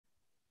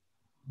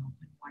One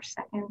more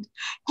second.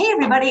 Hey,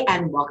 everybody,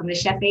 and welcome to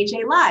Chef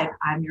AJ Live.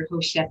 I'm your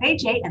host, Chef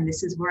AJ, and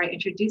this is where I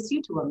introduce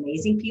you to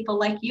amazing people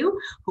like you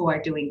who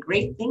are doing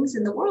great things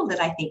in the world that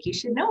I think you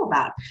should know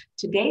about.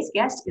 Today's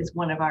guest is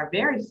one of our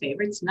very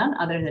favorites, none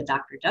other than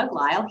Dr. Doug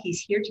Lisle.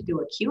 He's here to do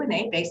a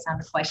Q&A based on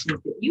the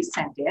questions that you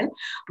sent in.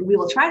 We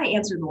will try to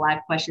answer the live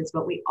questions,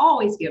 but we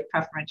always give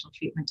preferential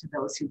treatment to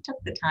those who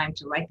took the time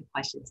to write the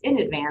questions in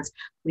advance.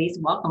 Please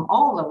welcome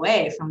all the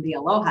way from the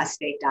Aloha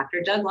State,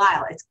 Dr. Doug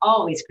Lisle. It's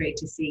always great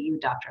to see you,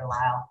 Dr.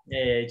 Lisle.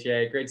 Hey,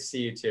 AJ, great to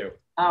see you too.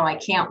 Oh, I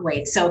can't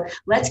wait. So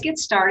let's get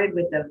started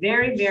with the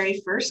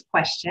very first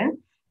question.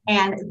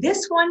 And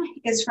this one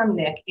is from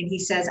Nick. And he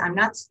says,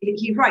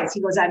 he writes,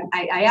 he goes,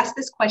 I asked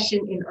this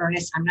question in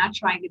earnest. I'm not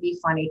trying to be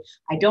funny.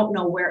 I don't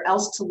know where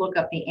else to look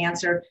up the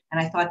answer.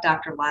 And I thought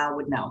Dr. Lisle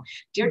would know.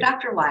 Dear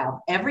Dr.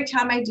 Lisle, every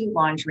time I do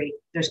laundry,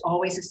 there's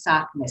always a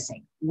sock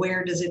missing.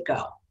 Where does it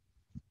go?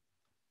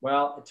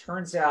 Well, it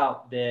turns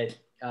out that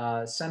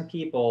some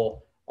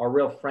people are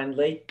real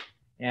friendly.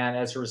 And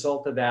as a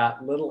result of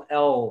that, little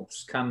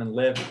elves come and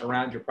live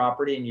around your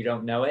property and you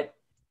don't know it.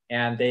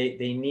 And they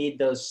need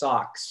those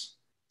socks.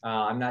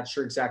 I'm not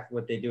sure exactly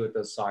what they do with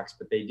those socks,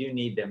 but they do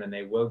need them and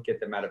they will get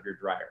them out of your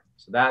dryer.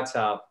 So that's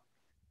how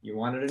you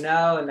wanted to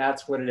know, and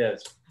that's what it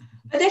is.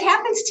 But it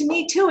happens to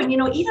me too. And,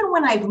 even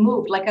when I've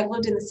moved, like I've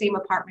lived in the same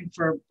apartment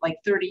for like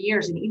 30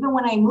 years. And even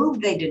when I moved,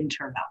 they didn't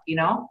turn up,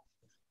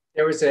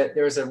 There was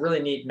a really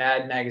neat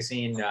Mad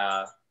magazine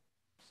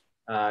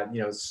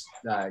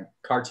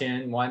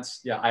cartoon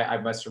once. Yeah, I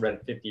must have read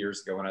it 50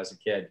 years ago when I was a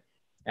kid.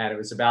 And it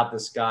was about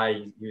this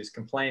guy. He was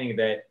complaining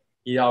that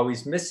he's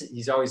always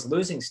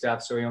losing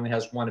stuff. So he only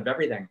has one of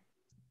everything.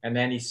 And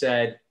then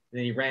then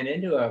he ran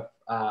into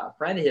a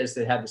friend of his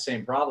that had the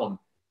same problem.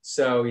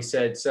 So he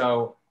said,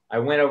 so I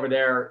went over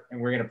there and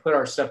we're going to put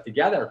our stuff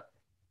together,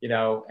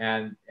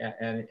 and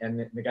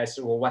the guy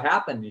said, well, what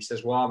happened? And he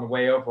says, well, on the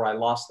way over, I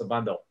lost the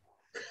bundle.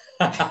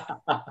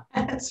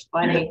 That's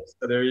funny.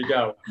 So there you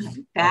go.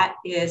 That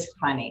is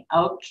funny.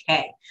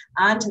 Okay,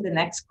 on to the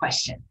next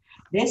question.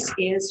 This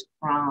is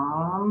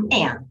from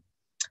Anne.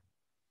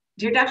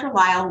 Dear Dr.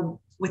 Lisle,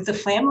 with the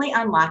family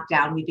on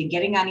lockdown, we've been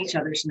getting on each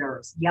other's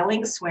nerves,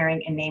 yelling,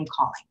 swearing, and name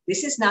calling.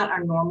 This is not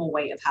our normal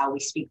way of how we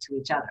speak to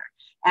each other.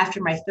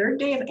 After my third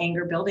day of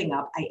anger building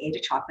up, I ate a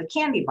chocolate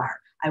candy bar.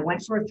 I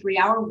went for a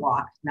 3-hour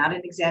walk, not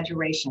an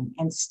exaggeration,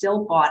 and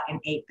still bought and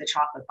ate the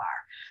chocolate bar.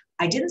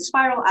 I didn't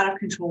spiral out of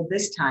control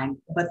this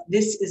time, but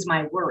this is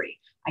my worry.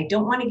 I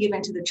don't want to give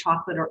in to the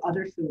chocolate or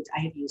other foods I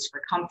have used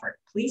for comfort.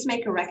 Please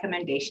make a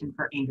recommendation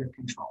for anger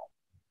control.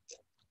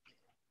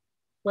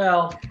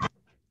 Well,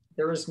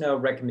 there is no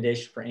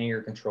recommendation for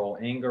anger control.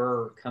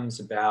 Anger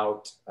comes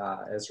about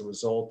as a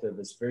result of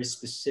this very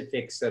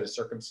specific set of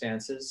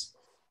circumstances.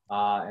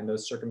 And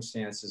those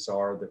circumstances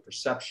are the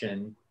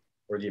perception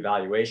or the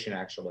evaluation,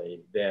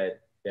 actually,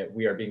 that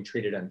we are being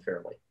treated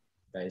unfairly.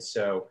 Okay,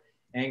 so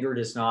anger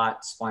does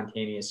not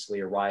spontaneously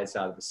arise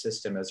out of the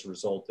system as a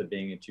result of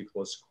being in too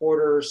close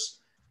quarters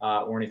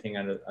or anything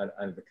under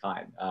the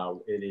kind.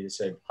 It is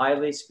a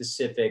highly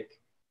specific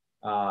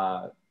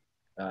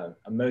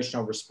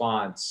emotional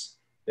response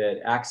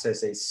that acts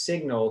as a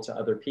signal to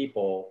other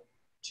people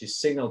to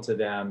signal to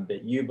them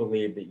that you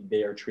believe that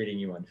they are treating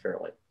you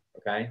unfairly.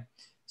 Okay,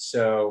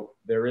 so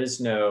there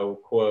is no,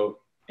 quote,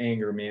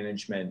 anger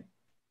management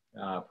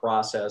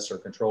process or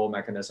control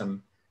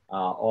mechanism.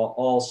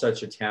 All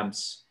such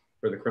attempts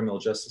for the criminal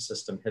justice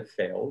system have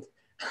failed.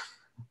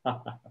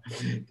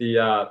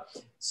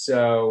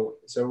 So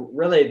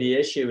really the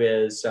issue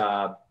is,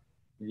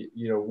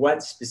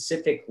 what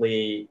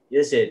specifically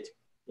is it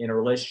in a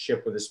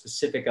relationship with a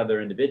specific other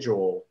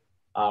individual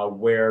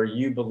where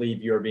you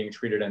believe you're being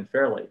treated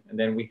unfairly? And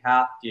then we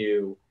have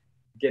to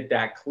get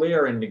that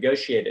clear and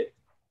negotiate it.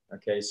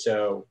 Okay,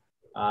 so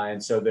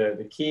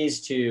the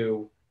keys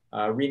to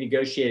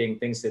renegotiating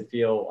things that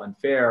feel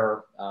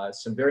unfair,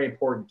 some very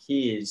important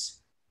keys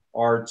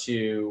are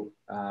to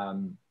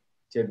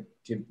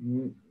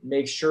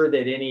make sure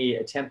that any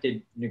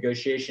attempted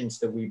negotiations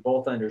that we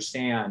both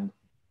understand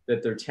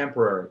that they're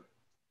temporary.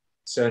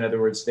 So in other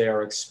words, they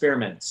are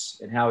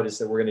experiments in how it is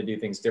that we're going to do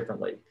things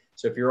differently.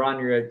 So if you're on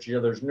each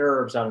other's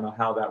nerves, I don't know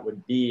how that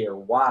would be or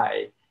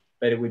why,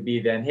 but it would be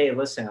then, hey,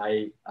 listen,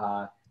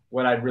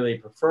 what I'd really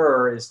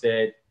prefer is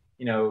that,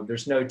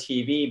 there's no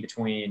TV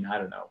between,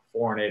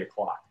 4 and 8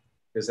 o'clock,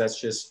 because that's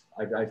just,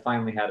 I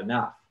finally had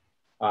enough.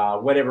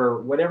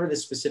 Whatever the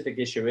specific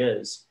issue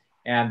is.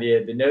 And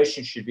the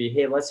notion should be,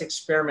 hey, let's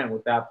experiment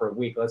with that for a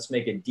week. Let's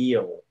make a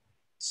deal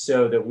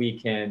so that we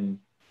can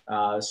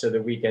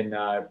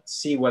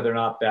see whether or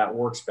not that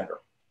works better.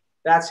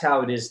 That's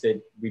how it is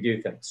that we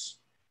do things.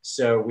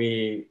 So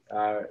the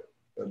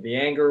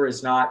anger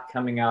is not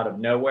coming out of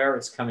nowhere.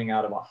 It's coming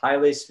out of a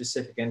highly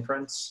specific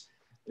inference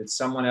that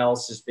someone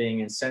else is being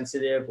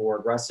insensitive or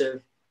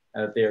aggressive,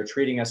 and that they are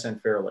treating us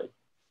unfairly.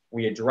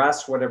 We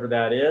address whatever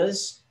that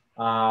is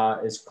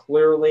as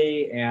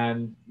clearly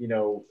and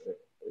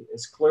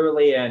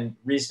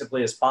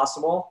reasonably as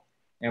possible.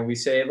 And we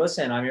say,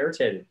 listen, I'm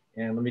irritated.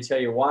 And let me tell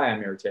you why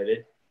I'm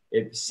irritated.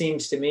 it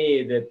seems to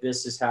me that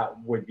this is how it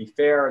would be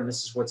fair, and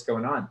this is what's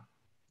going on.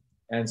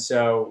 And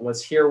so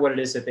let's hear what it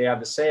is that they have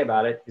to say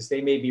about it, because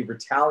they may be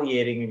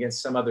retaliating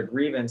against some other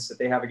grievance that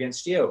they have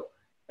against you.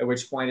 At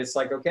which point it's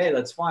like, okay,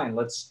 that's fine.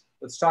 Let's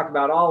talk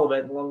about all of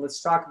it. And then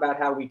let's talk about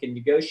how we can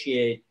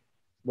negotiate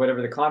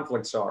whatever the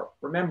conflicts are.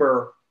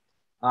 Remember,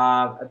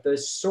 at the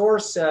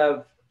source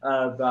of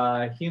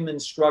human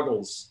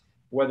struggles,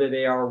 whether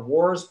they are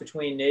wars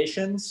between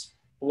nations,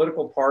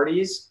 political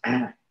parties,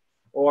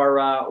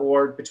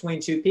 or between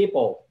two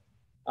people,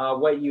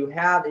 what you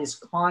have is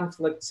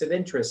conflicts of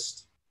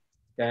interest.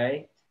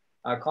 Okay,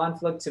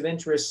 conflicts of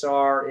interest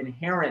are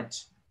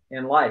inherent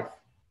in life.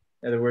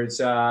 In other words,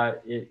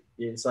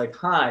 it's like,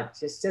 it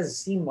just doesn't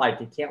seem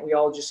like it. Can't we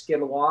all just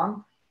get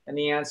along? And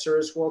the answer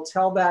is, well,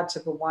 tell that to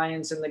the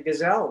lions and the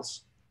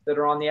gazelles that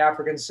are on the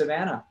African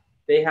savannah.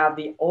 They have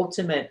the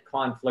ultimate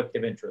conflict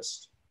of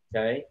interest.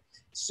 Okay,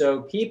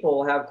 so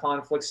people have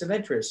conflicts of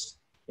interest.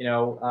 You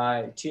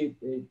know, two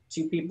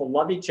people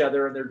love each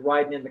other and they're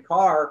riding in the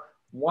car.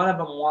 One of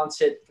them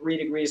wants it 3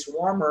 degrees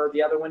warmer,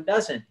 the other one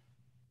doesn't.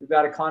 We've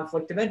got a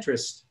conflict of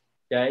interest.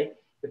 Okay,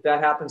 if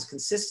that happens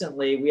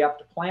consistently, we have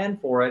to plan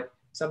for it.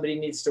 Somebody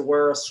needs to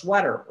wear a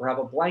sweater or have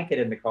a blanket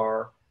in the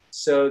car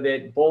so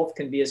that both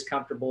can be as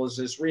comfortable as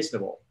is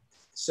reasonable.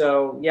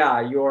 So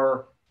yeah,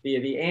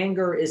 the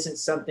anger isn't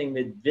something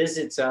that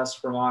visits us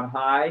from on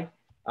high.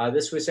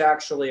 This was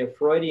actually a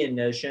Freudian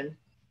notion,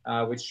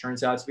 which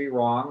turns out to be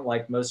wrong,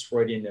 like most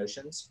Freudian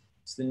notions.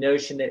 It's the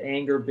notion that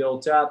anger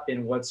built up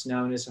in what's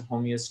known as a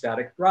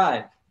homeostatic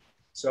drive.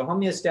 So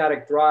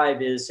homeostatic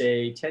drive is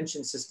a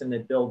tension system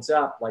that builds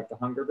up like the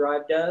hunger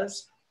drive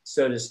does.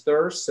 So does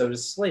thirst, so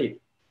does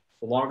sleep.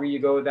 The longer you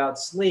go without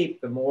sleep,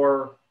 the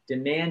more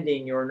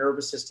demanding your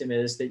nervous system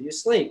is that you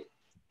sleep,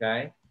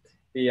 okay?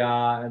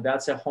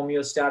 That's a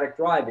homeostatic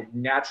drive. It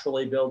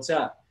naturally builds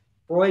up.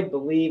 Freud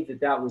believed that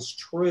that was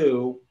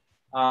true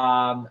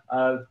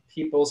of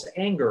people's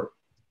anger.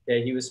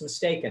 Okay, he was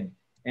mistaken.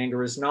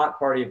 Anger is not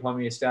part of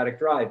homeostatic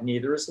drive.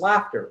 Neither is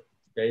laughter.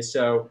 Okay,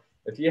 so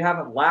if you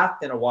haven't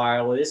laughed in a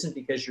while, it isn't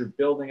because you're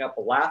building up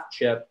a laugh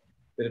chip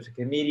that if a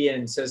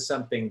comedian says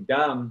something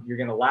dumb, you're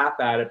going to laugh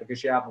at it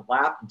because you haven't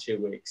laughed in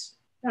 2 weeks.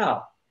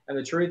 No. And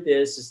the truth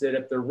is that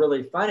if they're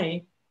really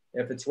funny,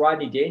 if it's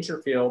Rodney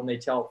Dangerfield and they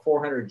tell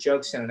 400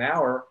 jokes in an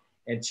hour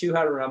and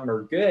 200 of them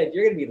are good,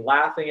 you're going to be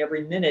laughing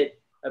every minute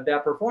of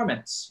that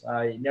performance.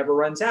 It never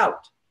runs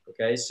out.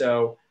 Okay,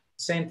 so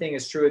same thing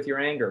is true with your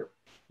anger.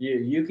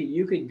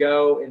 You could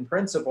go in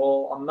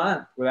principle a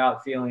month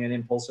without feeling an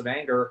impulse of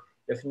anger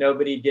if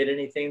nobody did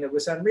anything that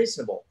was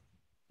unreasonable.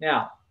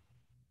 Now,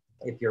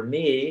 if you're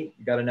me,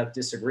 you got enough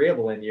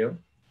disagreeable in you,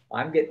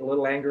 I'm getting a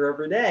little anger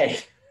every day.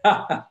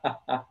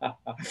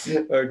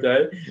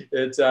 Okay,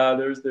 it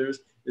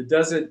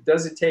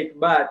doesn't take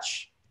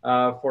much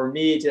for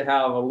me to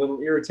have a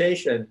little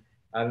irritation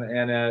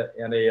and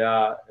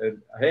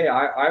hey,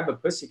 I'm a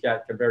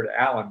pussycat compared to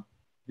Alan.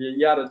 You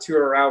got to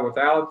tour around with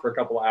Alan for a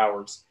couple of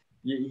hours.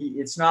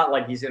 It's not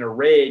like he's in a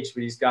rage,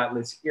 but he's got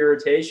this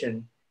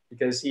irritation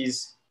because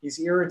he's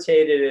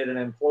irritated at an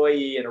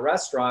employee in a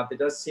restaurant that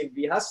doesn't seem to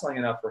be hustling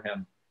enough for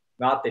him.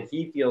 Not that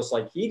he feels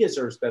like he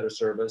deserves better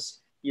service.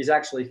 He's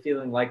actually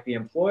feeling like the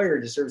employer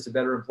deserves a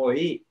better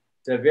employee.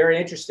 So very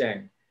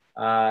interesting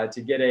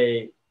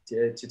to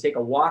take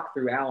a walk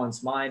through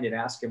Alan's mind and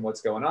ask him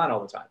what's going on all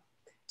the time.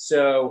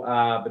 So,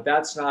 but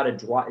that's not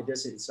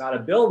it's not a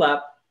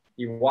buildup.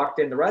 He walked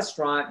in the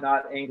restaurant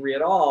not angry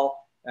at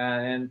all,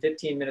 and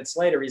 15 minutes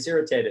later he's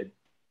irritated,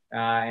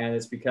 and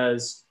it's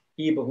because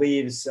he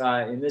believes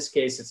in this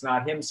case it's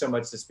not him so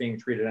much that's being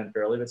treated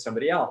unfairly, but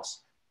somebody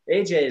else.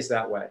 AJ is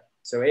that way.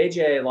 So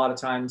AJ a lot of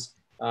times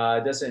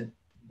doesn't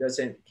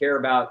care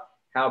about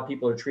how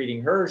people are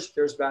treating her. She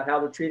cares about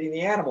how they're treating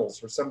the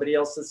animals or somebody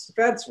else that's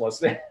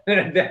defenseless.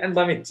 And then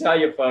let me tell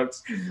you,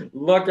 folks,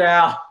 look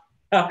out,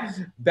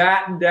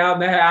 batten down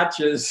the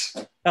hatches.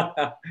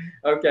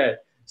 Okay,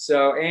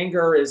 so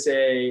anger is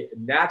a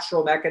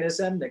natural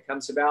mechanism that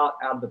comes about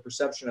out of the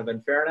perception of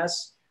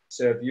unfairness.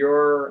 So if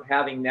you're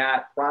having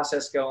that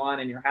process go on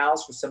in your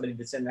house with somebody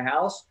that's in the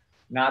house,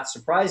 not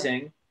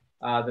surprising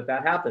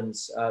that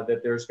happens,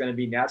 that there's going to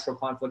be natural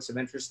conflicts of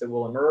interest that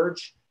will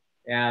emerge.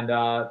 And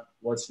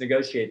let's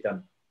negotiate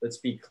them. Let's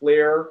be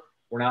clear.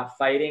 We're not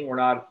fighting. We're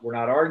not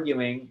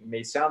arguing. It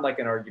may sound like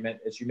an argument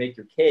as you make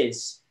your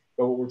case,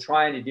 but what we're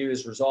trying to do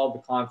is resolve the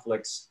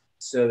conflicts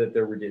so that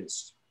they're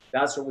reduced.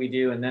 That's what we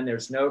do. And then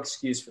there's no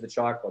excuse for the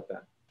chocolate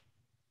then.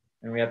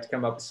 And we have to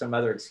come up with some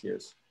other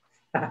excuse.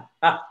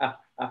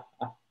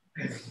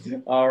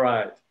 All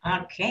right.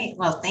 Okay.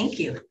 Well, thank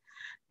you.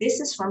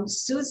 This is from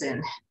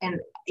Susan. And,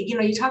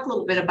 you talk a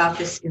little bit about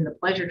this in the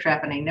pleasure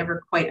trap, and I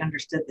never quite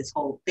understood this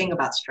whole thing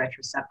about stretch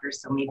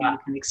receptors. So maybe you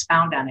can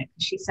expound on it.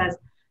 She says,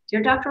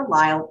 "Dear Dr.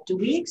 Lisle, do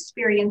we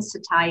experience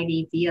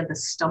satiety via the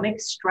stomach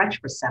stretch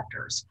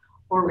receptors,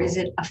 or is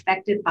it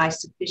affected by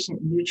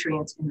sufficient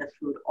nutrients in the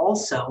food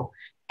also?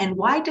 And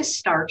why does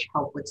starch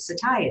help with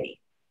satiety?"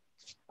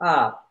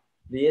 The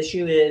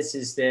issue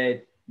is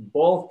that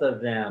both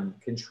of them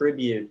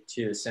contribute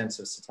to a sense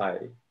of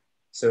satiety.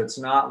 So it's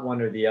not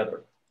one or the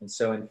other. And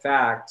so in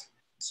fact,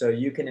 so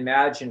you can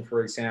imagine,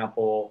 for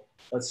example,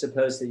 let's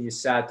suppose that you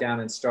sat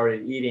down and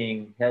started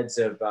eating heads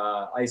of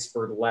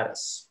iceberg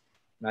lettuce,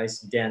 nice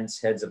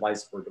dense heads of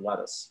iceberg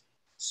lettuce.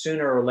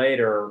 Sooner or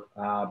later,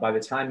 by the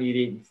time you'd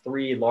eaten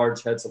 3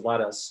 large heads of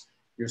lettuce,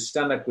 your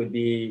stomach would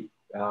be,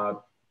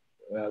 the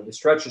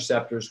stretch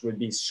receptors would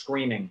be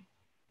screaming,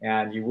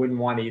 and you wouldn't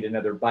want to eat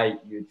another bite.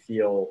 You'd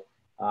feel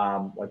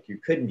like you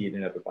couldn't eat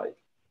another bite.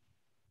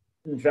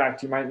 In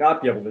fact, you might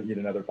not be able to eat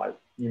another bite.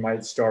 You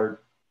might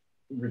start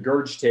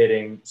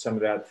regurgitating some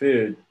of that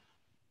food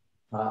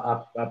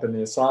up in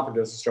the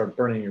esophagus and start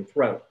burning your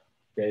throat.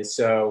 Okay,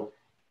 so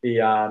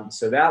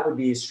so that would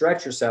be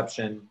stretch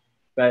reception,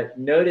 but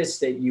notice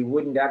that you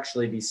wouldn't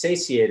actually be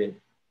satiated,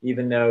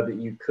 even though that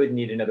you couldn't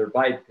eat another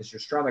bite because your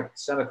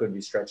stomach would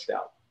be stretched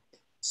out.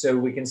 So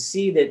we can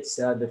see that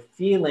the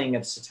feeling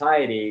of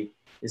satiety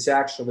is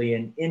actually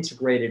an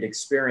integrated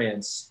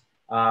experience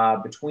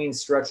between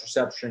stretch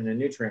reception and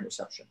nutrient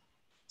reception.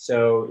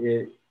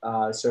 So,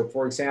 so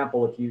for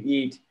example, if you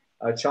eat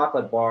a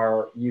chocolate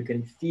bar, you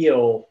can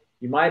feel,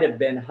 you might have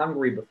been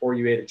hungry before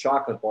you ate a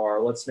chocolate bar.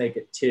 Let's make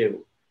it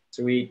 2.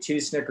 So we eat 2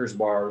 Snickers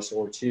bars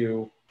or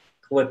 2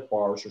 Cliff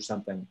bars or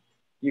something.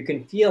 You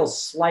can feel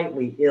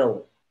slightly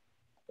ill,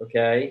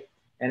 okay?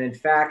 And in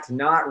fact,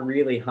 not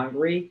really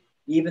hungry,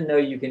 even though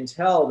you can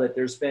tell that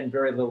there's been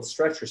very little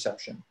stretch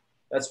reception.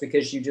 That's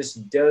because you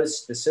just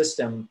dosed the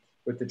system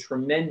with a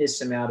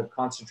tremendous amount of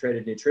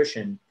concentrated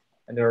nutrition.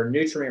 And there are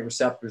nutrient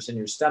receptors in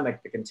your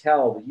stomach that can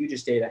tell that you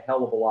just ate a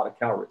hell of a lot of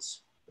calories,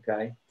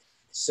 okay?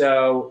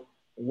 So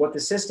what the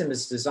system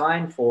is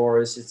designed for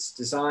is it's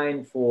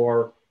designed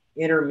for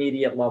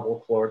intermediate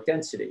level caloric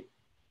density.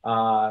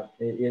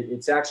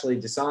 It's actually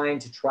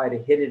designed to try to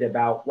hit it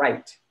about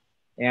right.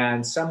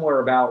 And somewhere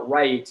about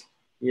right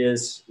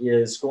is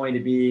going to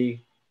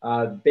be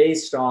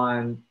based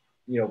on,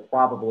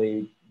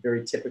 probably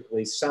very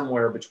typically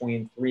somewhere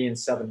between 300 and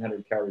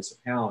 700 calories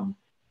a pound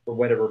for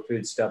whatever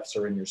foodstuffs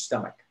are in your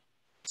stomach.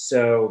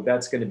 So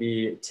that's going to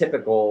be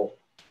typical.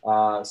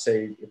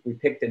 Say if we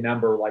picked a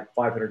number like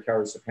 500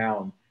 calories a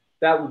pound,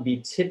 that would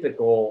be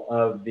typical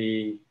of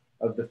the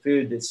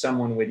food that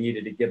someone would eat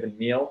at a given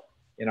meal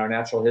in our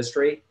natural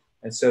history.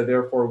 And so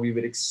therefore we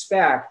would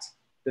expect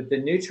that the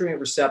nutrient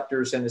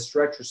receptors and the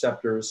stretch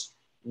receptors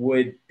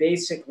would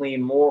basically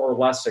more or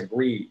less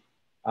agree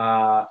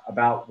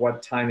about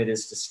what time it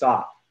is to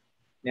stop.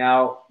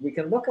 Now, we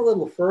can look a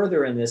little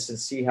further in this and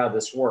see how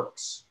this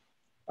works.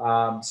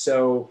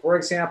 So, for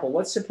example,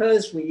 let's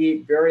suppose we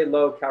eat very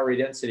low calorie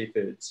density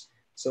foods.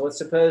 So let's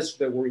suppose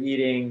that we're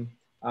eating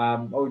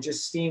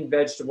just steamed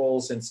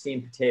vegetables and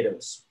steamed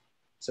potatoes.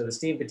 So the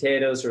steamed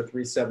potatoes are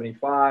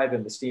 375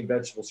 and the steamed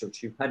vegetables are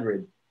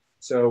 200.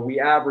 So we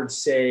average,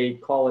 say,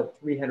 call it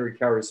 300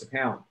 calories a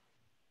pound.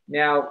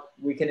 Now,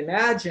 we can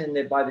imagine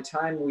that by the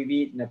time we've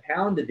eaten a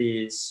pound of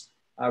these,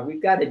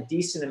 we've got a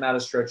decent amount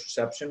of stretch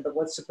reception, but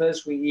let's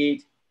suppose we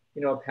eat,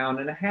 a pound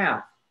and a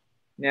half.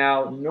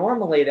 Now,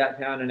 normally that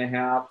pound and a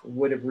half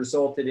would have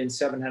resulted in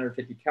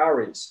 750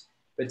 calories,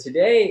 but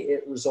today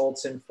it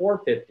results in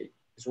 450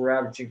 because we're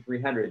averaging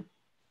 300.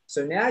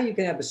 So now you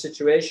can have a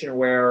situation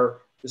where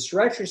the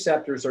stretch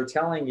receptors are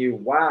telling you,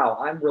 wow,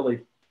 I'm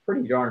really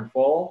pretty darn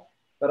full,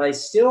 but I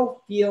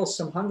still feel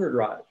some hunger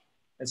drive.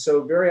 And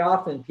so very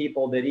often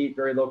people that eat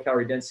very low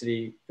calorie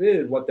density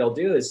food, what they'll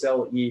do is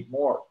they'll eat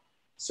more.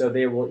 So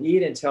they will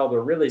eat until they're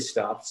really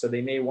stuffed. So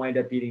they may wind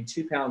up eating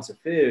 2 pounds of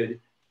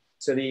food.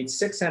 So they eat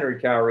 600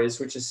 calories,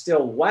 which is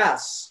still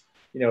less,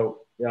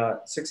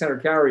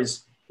 600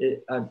 calories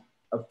of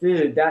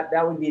food.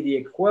 That would be the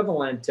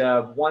equivalent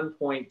of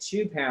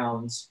 1.2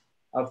 pounds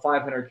of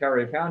 500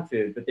 calorie a pound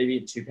food, but they've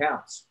eaten 2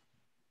 pounds.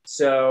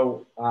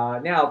 So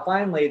now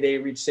finally they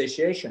reach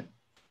satiation,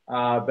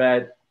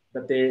 but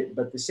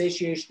the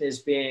satiation is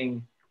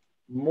being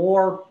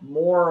more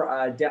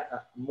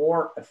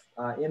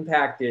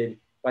impacted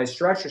by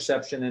stretch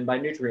reception than by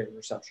nutrient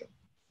reception.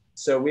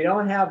 So we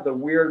don't have the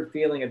weird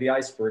feeling of the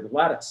iceberg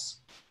lettuce,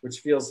 which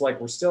feels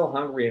like we're still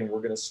hungry and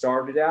we're going to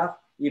starve to death,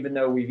 even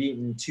though we've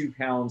eaten 2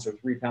 pounds or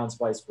 3 pounds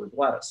of iceberg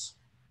lettuce.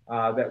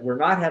 That we're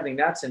not having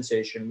that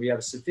sensation. We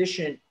have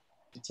sufficient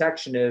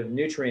detection of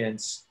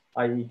nutrients,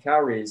 i.e.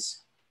 calories,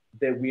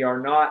 that we are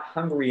not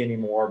hungry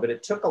anymore, but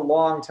it took a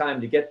long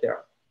time to get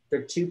there. It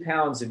took 2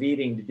 pounds of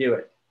eating to do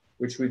it,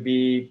 which would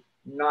be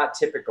not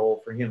typical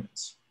for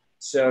humans.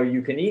 So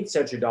you can eat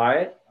such a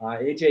diet.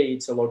 AJ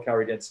eats a low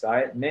calorie dense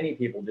diet. Many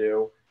people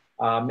do.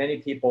 Many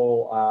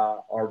people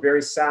are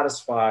very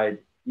satisfied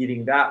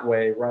eating that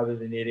way rather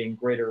than eating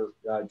greater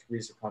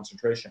degrees of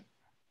concentration.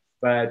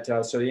 But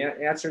so the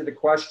answer to the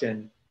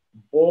question,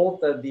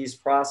 both of these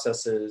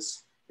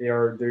processes, they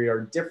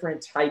are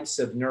different types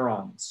of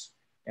neurons.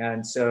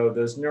 And so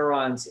those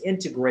neurons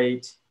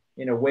integrate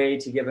in a way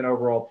to give an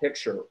overall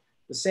picture.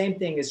 The same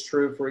thing is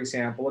true, for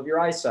example, of your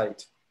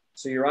eyesight.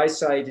 So your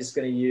eyesight is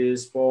going to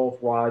use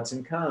both rods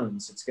and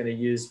cones. It's going to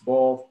use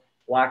both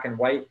black and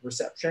white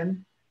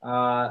reception.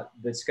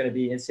 That's going to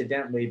be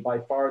incidentally by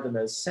far the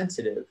most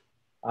sensitive.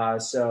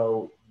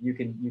 So you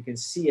can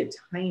see a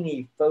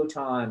tiny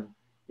photon,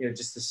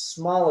 just the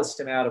smallest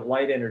amount of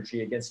light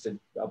energy against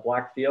a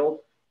black field.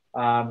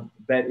 But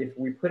if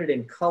we put it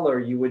in color,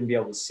 you wouldn't be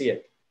able to see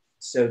it.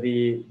 So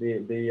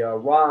the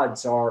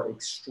rods are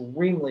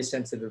extremely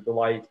sensitive to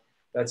light.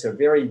 That's a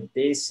very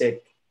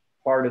basic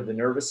part of the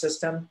nervous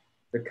system.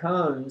 The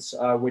cones,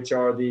 which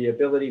are the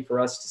ability for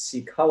us to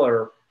see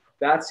color,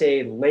 that's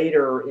a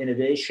later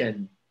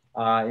innovation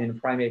in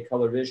primate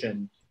color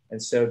vision.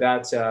 And so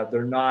that's,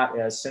 they're not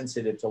as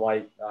sensitive to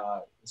light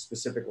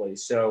specifically.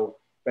 So,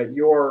 but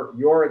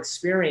your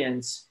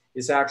experience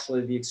is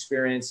actually the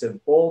experience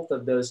of both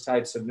of those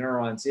types of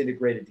neurons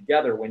integrated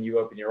together when you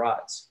open your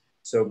eyes.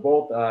 So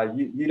both,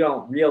 you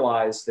don't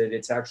realize that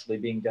it's actually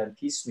being done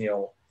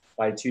piecemeal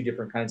by two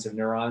different kinds of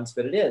neurons,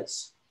 but it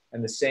is.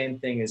 And the same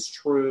thing is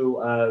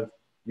true of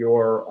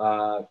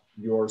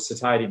your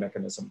satiety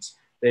mechanisms.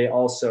 They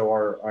also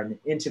are an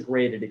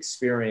integrated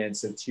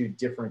experience of two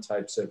different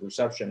types of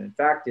reception. In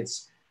fact,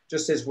 it's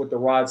just as with the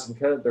rods and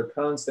their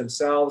cones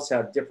themselves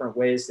have different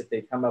ways that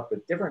they come up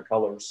with different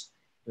colors,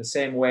 the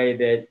same way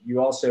that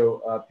you also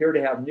appear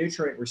to have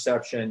nutrient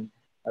reception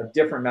of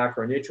different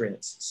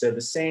macronutrients. So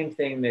the same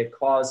thing that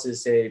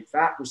causes a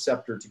fat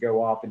receptor to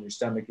go off in your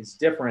stomach is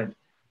different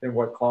than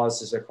what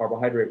causes a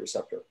carbohydrate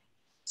receptor.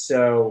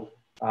 So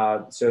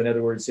in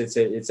other words,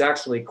 it's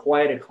actually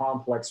quite a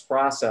complex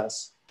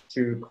process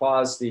to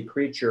cause the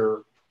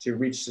creature to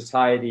reach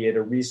satiety at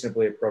a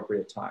reasonably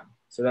appropriate time.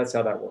 So that's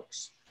how that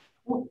works.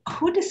 Well,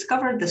 who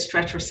discovered the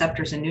stretch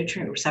receptors and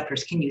nutrient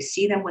receptors? Can you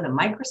see them with a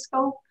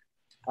microscope?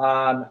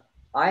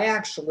 I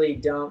actually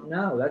don't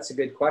know. That's a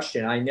good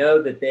question. I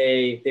know that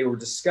they were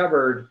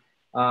discovered.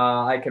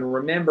 I can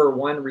remember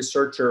one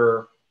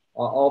researcher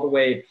all the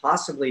way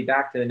possibly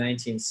back to the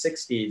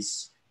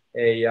 1960s,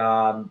 a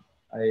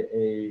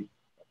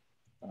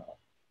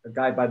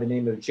guy by the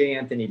name of J.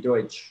 Anthony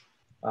Deutsch.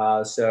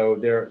 So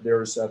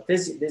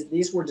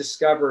these were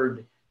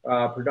discovered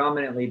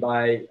predominantly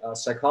by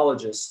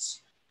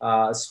psychologists,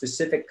 a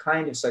specific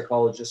kind of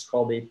psychologist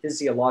called a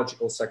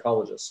physiological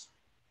psychologist.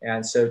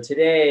 And so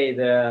today,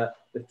 the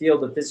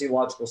field of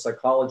physiological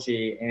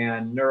psychology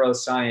and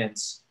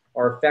neuroscience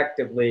are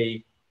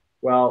effectively,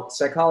 well,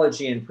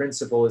 psychology in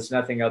principle is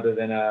nothing other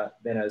than a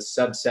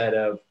subset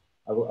of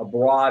a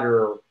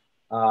broader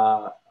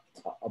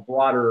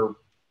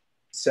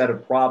set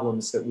of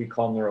problems that we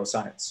call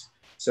neuroscience.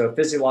 So a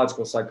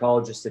physiological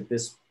psychologist at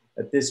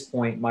this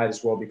point might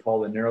as well be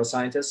called a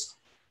neuroscientist.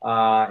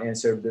 And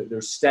so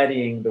they're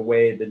studying the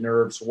way the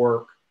nerves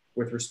work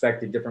with respect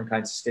to different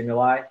kinds of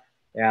stimuli.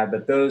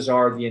 But those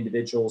are the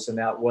individuals, and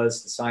that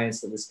was the science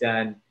that was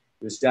done.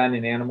 It was done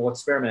in animal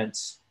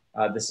experiments.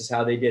 This is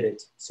how they did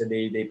it. So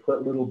they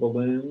put little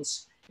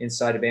balloons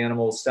inside of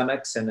animal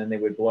stomachs, and then they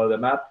would blow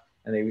them up,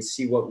 and they would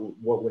see what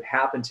would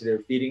happen to their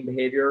feeding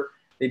behavior.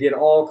 They did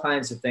all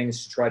kinds of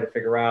things to try to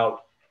figure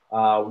out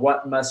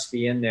what must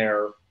be in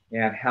there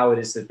and how it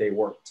is that they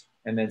worked.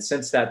 And then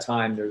since that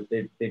time,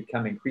 they've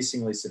become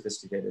increasingly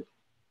sophisticated.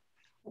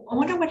 I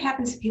wonder what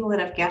happens to people that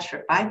have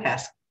gastric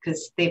bypass,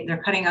 because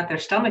they're cutting out their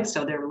stomach,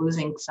 so they're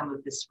losing some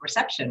of this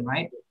reception,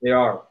 right? They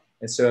are.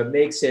 And so it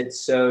makes it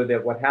so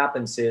that what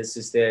happens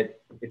is that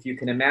if you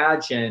can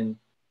imagine,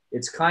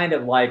 it's kind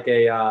of like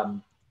if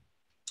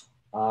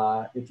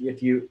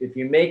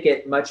you make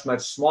it much,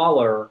 much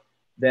smaller,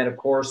 then of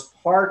course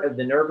part of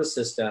the nervous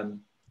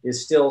system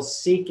is still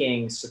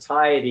seeking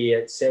satiety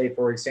at, say,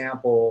 for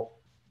example,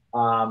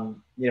 a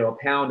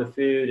pound of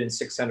food and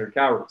 600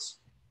 calories.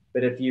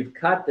 But if you've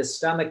cut the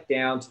stomach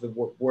down to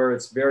where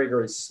it's very,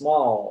 very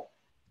small,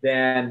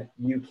 then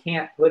you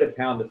can't put a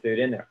pound of food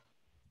in there.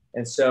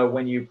 And so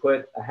when you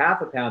put a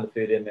half a pound of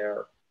food in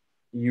there,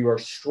 you are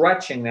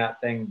stretching that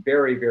thing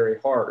very, very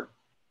hard.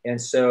 And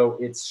so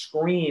it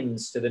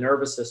screams to the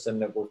nervous system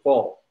that we're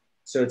full.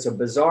 So it's a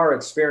bizarre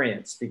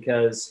experience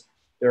because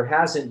there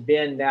hasn't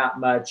been that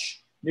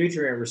much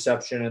nutrient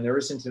reception, and there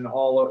isn't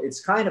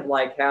it's kind of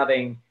like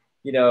having,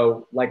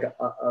 like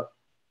a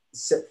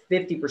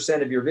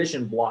 50% of your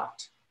vision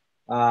blocked.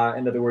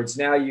 In other words,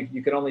 now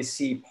you can only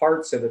see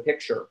parts of a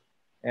picture.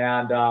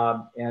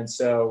 And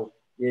so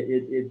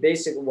it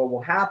basically, what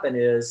will happen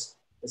is,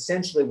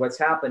 essentially what's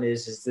happened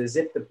is as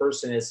if the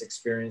person has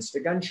experienced a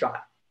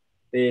gunshot.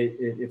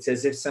 It's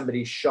as if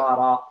somebody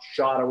shot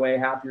away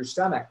half your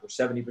stomach or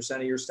 70%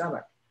 of your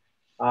stomach.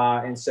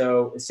 And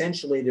so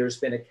essentially there's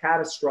been a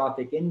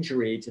catastrophic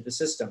injury to the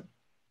system.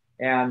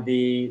 And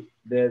the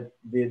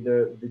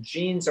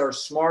genes are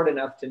smart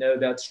enough to know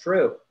that's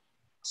true.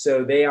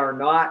 So they are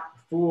not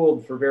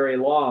fooled for very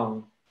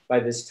long by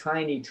this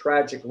tiny,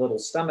 tragic little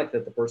stomach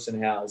that the person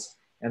has,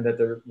 and that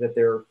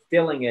they're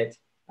filling it.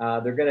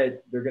 They're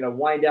gonna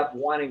wind up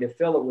wanting to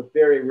fill it with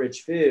very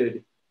rich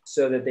food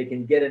so that they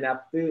can get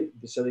enough food,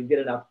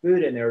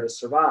 in there to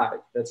survive.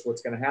 That's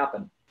what's going to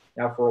happen.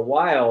 Now, for a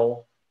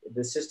while,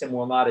 the system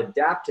will not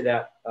adapt to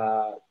that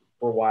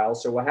for a while.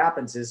 So what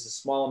happens is the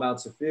small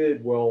amounts of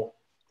food will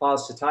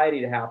cause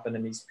satiety to happen,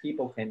 and these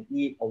people can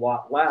eat a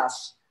lot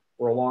less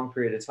for a long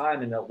period of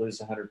time, and they'll lose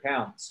 100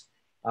 pounds.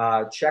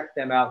 Check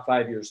them out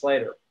 5 years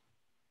later.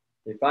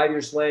 5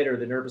 years later,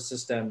 the nervous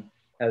system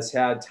has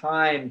had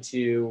time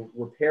to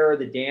repair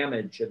the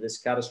damage of this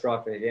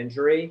catastrophic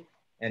injury.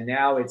 And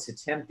now it's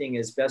attempting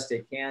as best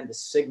it can to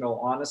signal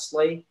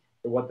honestly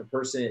to what the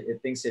person it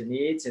thinks it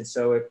needs. And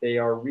so if they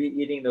are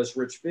re-eating those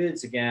rich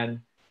foods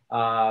again,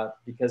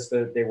 because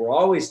they were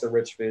always the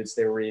rich foods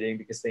they were eating,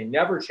 because they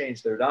never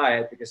changed their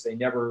diet, because they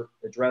never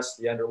addressed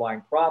the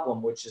underlying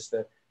problem, which is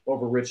the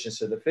over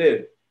richness of the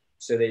food.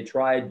 So they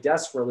tried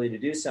desperately to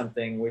do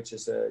something which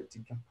is to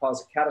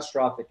cause a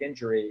catastrophic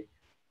injury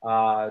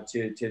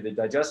to the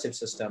digestive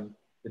system.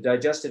 The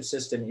digestive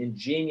system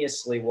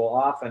ingeniously will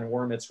often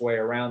worm its way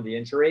around the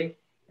injury.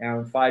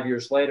 And 5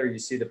 years later, you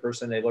see the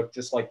person, they look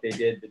just like they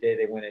did the day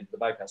they went into the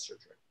bypass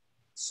surgery.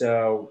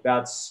 So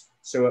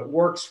it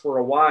works for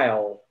a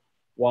while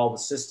the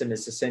system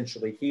is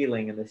essentially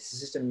healing, and the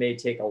system may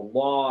take a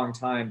long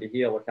time to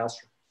heal a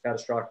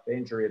catastrophic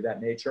injury of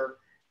that nature.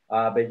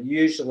 But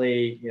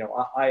usually, you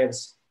know,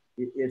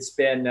 it's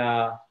been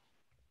a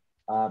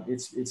odd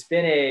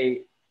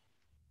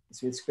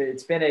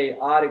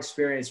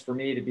experience for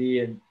me to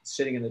be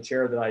sitting in the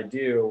chair that I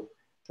do,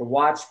 to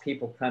watch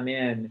people come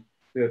in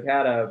who have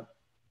had a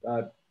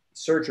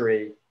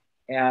surgery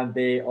and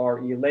they are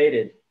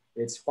elated.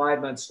 It's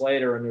 5 months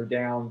later and they're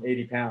down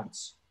 80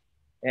 pounds,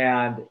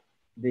 and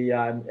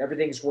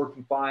everything's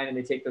working fine, and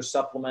they take their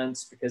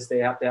supplements because they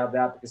have to have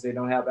that because they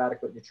don't have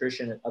adequate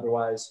nutrition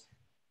otherwise.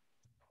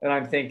 And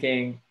I'm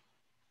thinking,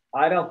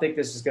 I don't think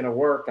this is going to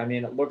work. I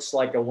mean, it looks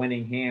like a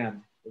winning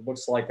hand. It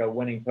looks like a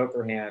winning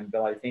poker hand,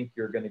 but I think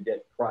you're going to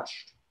get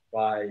crushed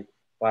by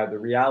the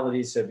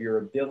realities of your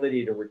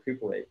ability to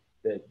recuperate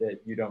that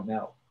you don't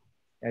know.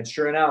 And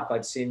sure enough,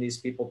 I've seen these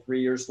people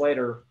 3 years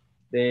later,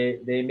 they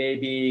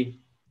maybe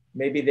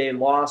they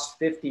lost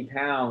 50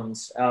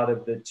 pounds out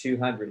of the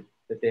 200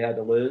 that they had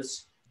to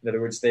lose. In other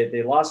words,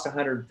 they lost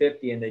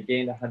 150 and they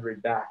gained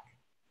 100 back.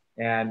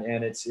 And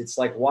it's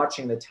like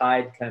watching the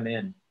tide come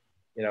in,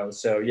 you know.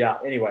 So yeah,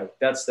 anyway,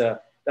 that's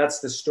the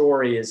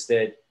story, is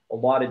that a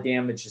lot of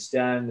damage is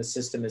done. The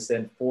system is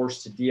then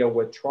forced to deal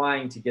with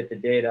trying to get the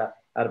data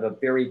out of a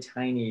very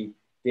tiny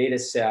data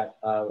set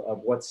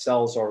of what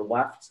cells are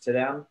left to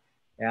them.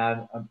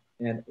 And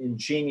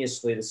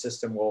ingeniously, the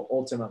system will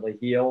ultimately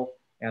heal,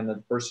 and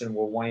the person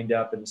will wind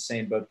up in the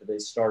same boat that they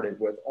started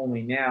with,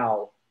 only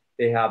now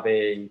they have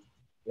a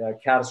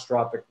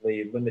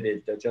catastrophically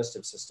limited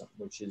digestive system,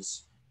 which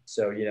is,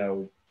 so, you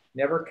know,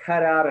 never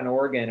cut out an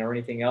organ or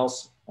anything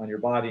else on your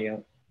body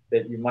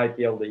that you might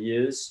be able to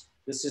use.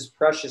 This is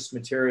precious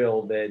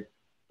material that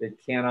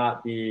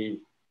cannot be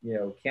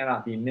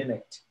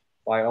mimicked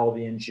by all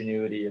the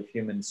ingenuity of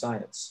human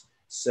science.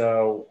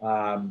 So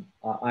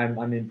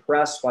I'm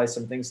impressed by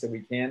some things that we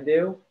can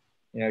do.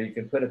 You know, you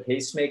can put a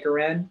pacemaker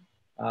in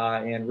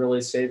and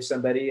really save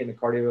somebody in a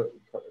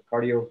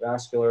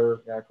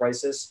cardiovascular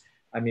crisis.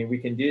 I mean, we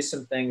can do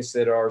some things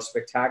that are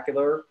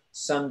spectacular.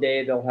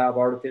 Someday they'll have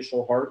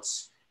artificial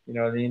hearts, you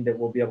know what I mean, that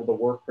will be able to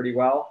work pretty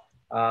well.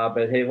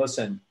 But hey,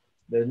 listen,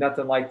 there's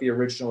nothing like the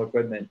original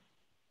equipment.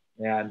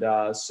 And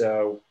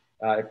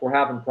if we're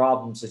having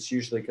problems, it's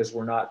usually because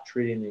we're not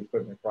treating the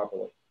equipment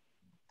properly.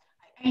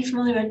 Are you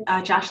familiar with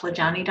Josh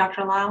LaJaunie,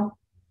 Dr. Lisle?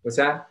 What's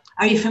that?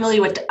 Are you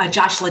familiar with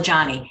Josh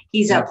LaJaunie?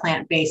 He's a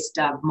plant-based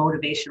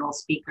motivational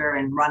speaker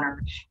and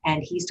runner,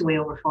 and he used to weigh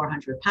over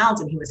 400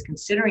 pounds, and he was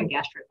considering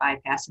gastric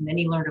bypass, and then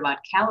he learned about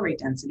calorie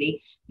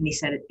density, and he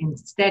said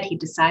instead he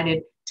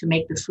decided to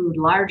make the food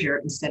larger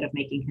instead of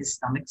making his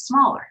stomach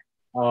smaller.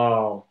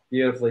 Oh,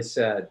 beautifully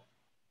said.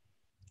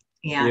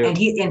 Yeah, and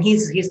he's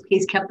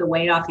kept the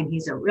weight off, and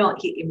he's a real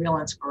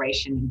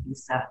inspiration, and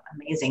he's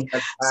amazing.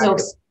 So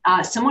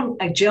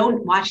Joe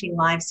watching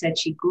live said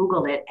she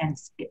Googled it, and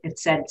it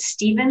said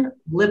Stephen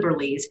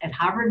Liberles at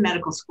Harvard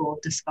Medical School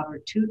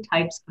discovered 2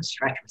 types of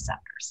stretch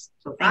receptors.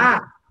 So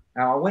thank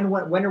you. I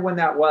wonder when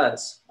that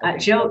was.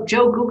 Joe,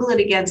 Google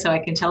it again so I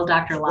can tell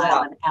Dr.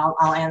 Lisle, and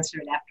I'll answer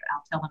it after.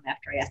 I'll tell him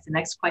after I ask the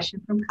next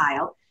question from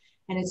Kyle.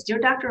 And it's, dear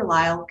Dr.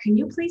 Lisle, can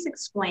you please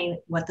explain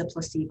what the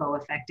placebo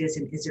effect is,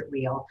 and is it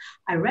real?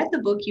 I read the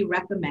book you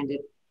recommended,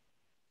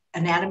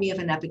 Anatomy of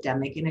an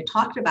Epidemic, and it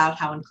talked about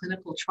how in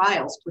clinical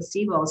trials,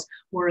 placebos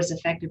were as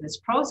effective as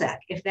Prozac.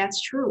 If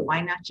that's true,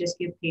 why not just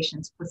give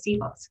patients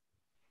placebos?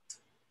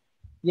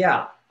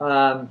 Yeah,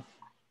 that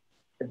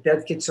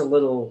gets a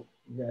little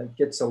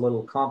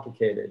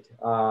complicated.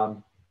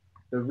 The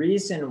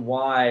reason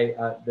why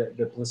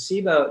the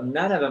placebo,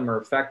 none of them are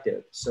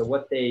effective. So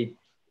what the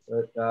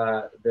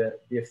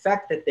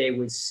effect that they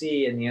would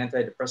see in the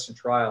antidepressant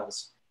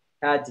trials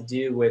had to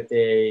do with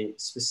a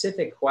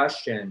specific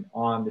question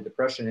on the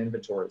depression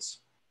inventories.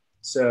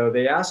 So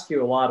they ask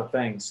you a lot of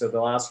things. So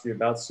they'll ask you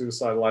about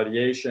suicidal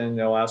ideation.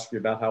 They'll ask you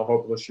about how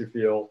hopeless you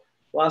feel.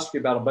 They'll ask you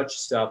about a bunch of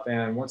stuff.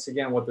 And once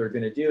again, what they're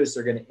going to do is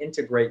they're going to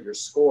integrate your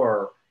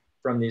score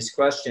from these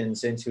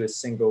questions into a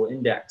single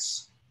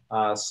index.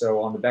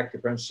 So on the Beck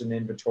Depression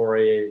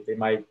Inventory,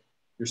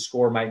 your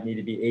score might need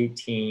to be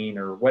 18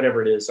 or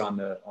whatever it is on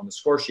the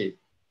score sheet.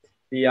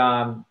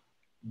 The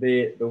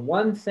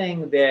one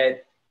thing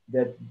that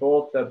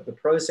both the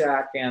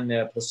Prozac and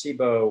the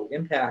placebo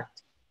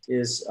impact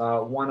is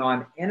one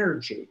on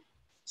energy.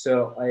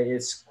 So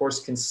it's of course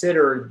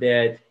considered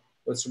that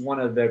it's one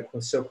of the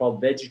so-called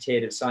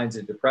vegetative signs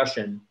of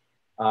depression,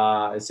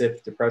 as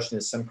if depression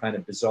is some kind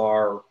of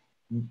bizarre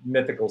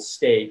mythical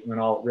state, when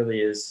all it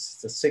really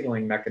is a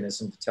signaling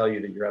mechanism to tell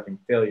you that you're having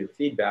failure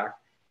feedback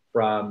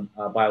from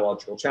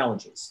biological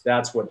challenges.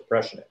 That's what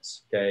depression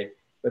is, okay?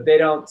 But they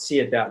don't see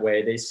it that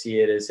way. They see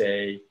it as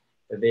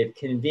they've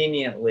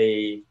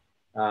conveniently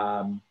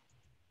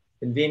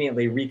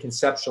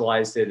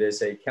reconceptualized it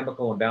as a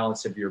chemical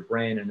imbalance of your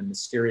brain and a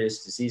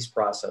mysterious disease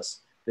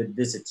process that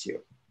visits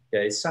you,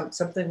 okay?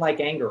 Something like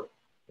anger,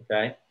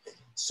 okay?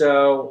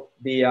 So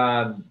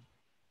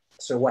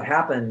so what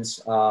happens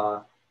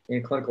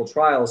in clinical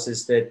trials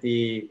is that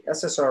the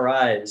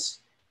SSRIs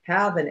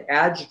have an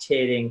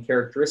agitating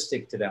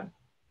characteristic to them,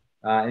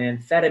 an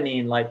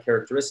amphetamine-like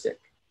characteristic.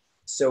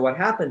 So what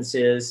happens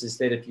is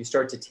that if you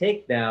start to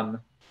take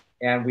them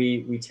and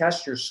we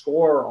test your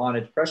score on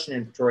a depression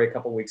inventory a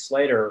couple of weeks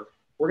later,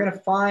 we're going to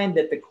find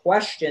that the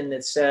question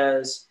that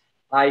says,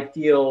 I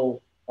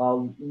feel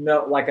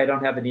no, like I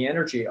don't have any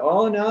energy.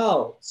 Oh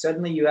no,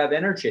 suddenly you have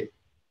energy.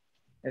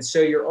 And so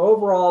your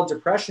overall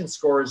depression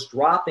score is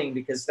dropping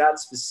because that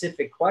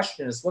specific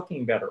question is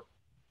looking better.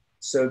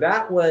 So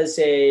that was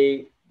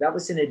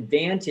an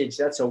advantage.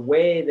 That's a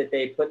way that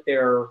they put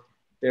their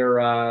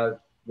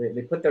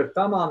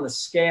thumb on the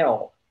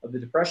scale of the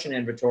depression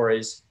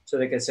inventories, so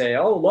they could say,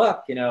 oh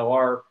look,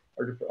 our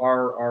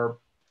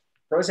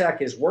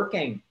Prozac is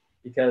working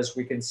because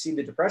we can see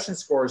the depression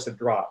scores have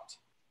dropped.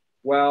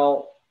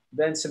 Well,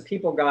 then some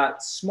people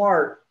got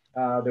smart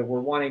that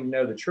were wanting to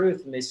know the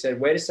truth, and they said,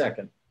 wait a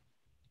second.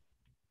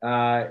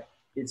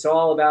 It's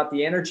all about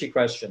the energy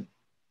question.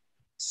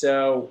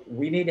 So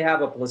we need to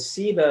have a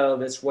placebo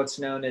that's what's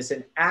known as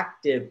an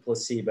active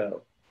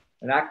placebo.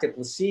 An active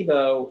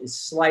placebo is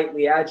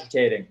slightly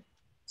agitating.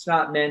 It's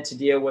not meant to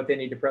deal with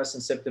any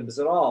depressive symptoms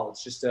at all.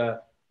 It's just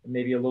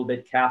maybe a little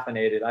bit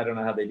caffeinated. I don't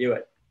know how they do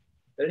it.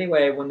 But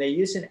anyway, when they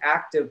use an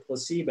active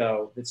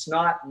placebo that's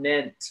not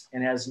meant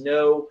and has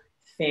no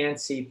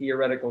fancy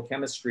theoretical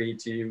chemistry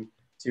to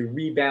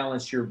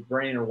rebalance your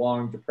brain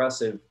along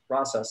depressive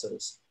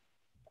processes,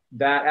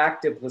 that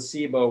active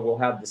placebo will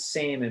have the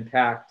same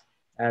impact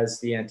as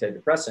the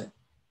antidepressant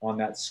on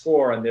that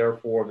score, and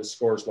therefore the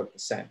scores look the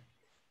same.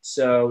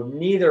 So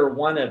neither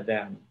one of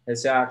them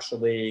has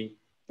actually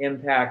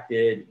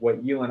impacted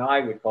what you and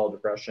I would call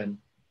depression.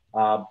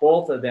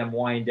 Both of them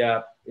wind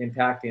up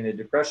impacting the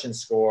depression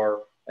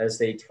score as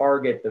they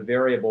target the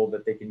variable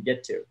that they can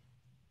get to.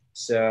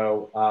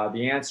 So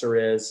the answer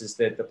is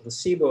that the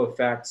placebo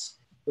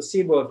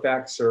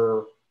effects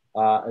are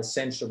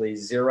essentially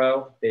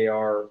zero. They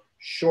are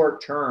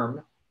short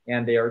term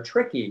and they are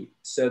tricky.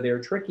 So they're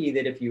tricky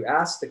that if you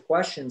ask the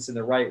questions in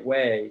the right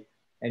way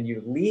and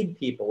you lead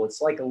people,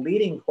 it's like a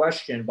leading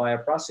question by a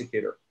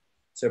prosecutor.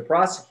 So a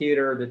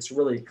prosecutor that's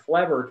really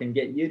clever can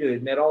get you to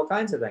admit all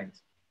kinds of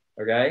things,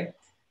 okay?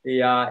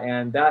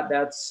 And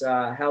that's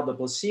how the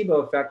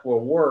placebo effect will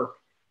work,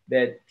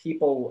 that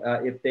people,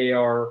 if they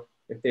are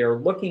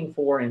looking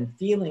for and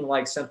feeling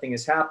like something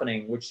is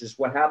happening, which is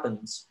what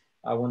happens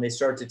when they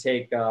start to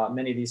take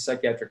many of these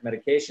psychiatric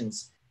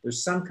medications,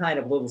 there's some kind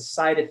of little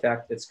side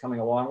effect that's coming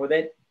along with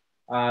it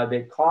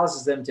that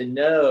causes them to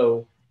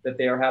know that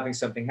they are having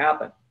something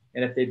happen.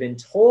 And if they've been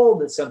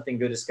told that something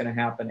good is going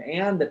to happen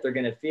and that they're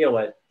going to feel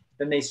it,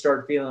 then they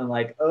start feeling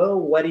like, oh,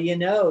 what do you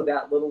know?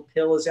 That little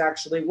pill is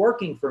actually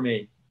working for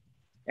me.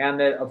 And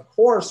that, of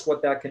course,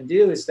 what that can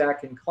do is that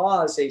can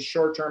cause a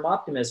short-term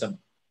optimism,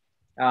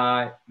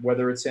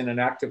 whether it's in an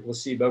active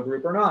placebo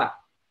group or not,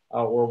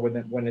 or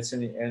when it's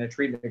in a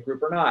treatment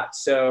group or not.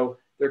 So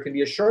there can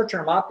be a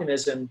short-term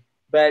optimism,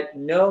 but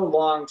no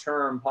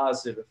long-term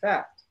positive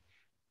effect.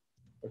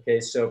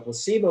 Okay, so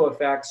placebo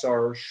effects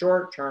are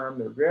short-term,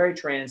 they're very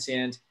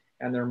transient,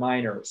 and they're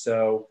minor.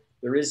 So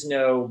there is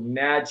no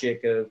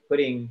magic of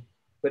putting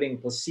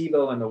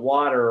placebo in the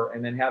water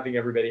and then having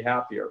everybody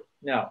happier.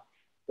 No,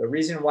 the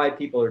reason why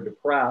people are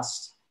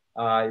depressed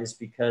is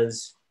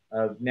because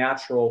of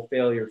natural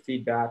failure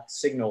feedback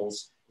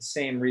signals, the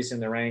same reason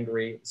they're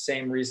angry, the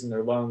same reason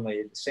they're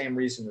lonely, the same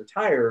reason they're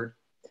tired,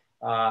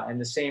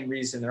 and the same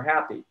reason they're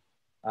happy.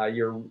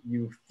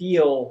 You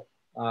feel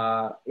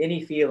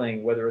any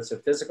feeling, whether it's a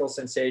physical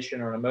sensation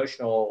or an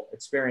emotional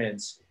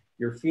experience,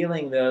 you're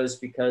feeling those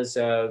because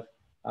of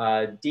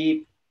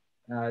deeply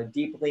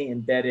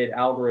embedded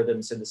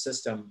algorithms in the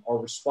system are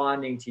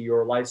responding to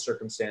your life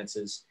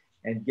circumstances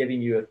and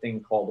giving you a thing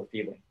called a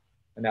feeling.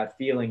 And that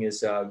feeling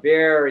is a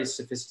very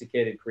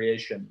sophisticated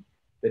creation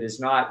that is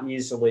not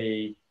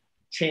easily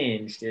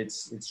changed.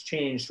 It's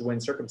changed when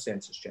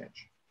circumstances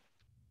change.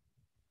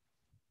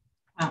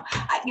 Wow.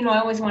 I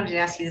always wanted to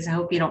ask you this. I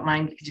hope you don't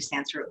mind. You could just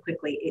answer it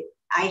quickly.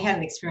 I had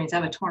an experience. I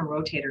have a torn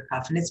rotator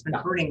cuff, and it's been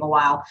hurting a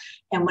while.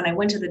 And when I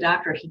went to the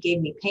doctor, he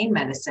gave me pain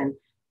medicine,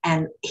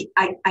 and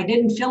I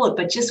didn't feel it.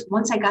 But just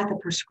once I got the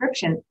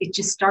prescription, it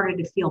just started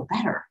to feel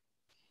better.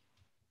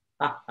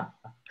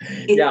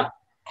 Yeah.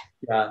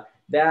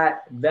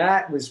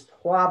 That was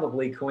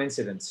probably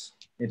coincidence,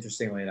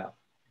 interestingly enough.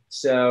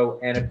 So,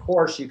 and of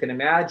course, you can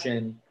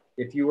imagine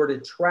if you were to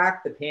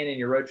track the pain in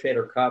your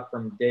rotator cuff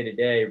from day to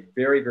day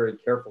very, very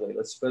carefully,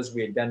 let's suppose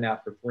we had done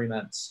that for 3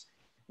 months,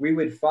 we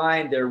would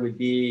find there would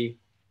be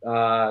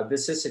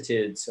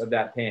vicissitudes of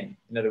that pain.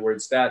 In other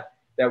words, that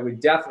would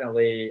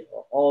definitely,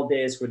 all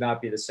days would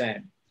not be the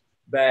same.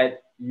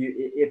 But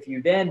if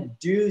you then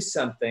do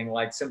something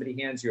like somebody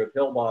hands you a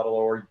pill bottle,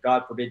 or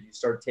God forbid you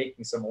start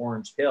taking some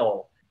orange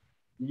pill,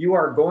 you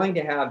are going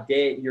to have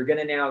you're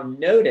going to now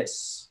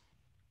notice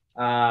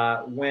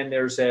when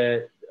there's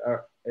a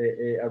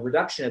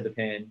reduction of the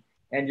pain,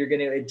 and you're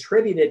going to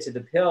attribute it to the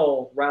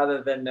pill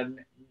rather than the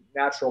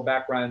natural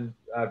background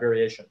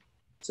variation.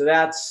 So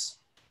that's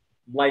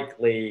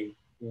likely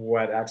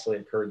what actually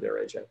occurred there,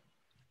 AJ.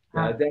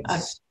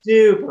 That's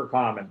super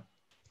common.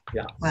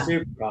 Yeah, well,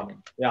 super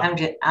common. Yeah,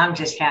 I'm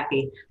just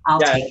happy. I'll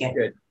take it.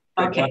 Good.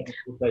 Okay.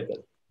 We'll take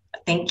it.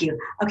 Thank you.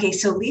 Okay,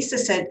 so Lisa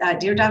said,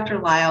 dear Dr.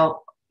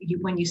 Lisle,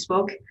 when you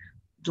spoke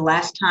the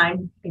last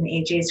time in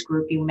AJ's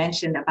group, you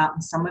mentioned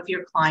about some of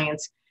your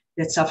clients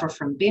that suffer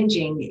from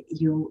binging,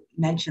 you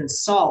mentioned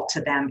salt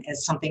to them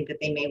as something that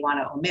they may want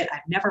to omit.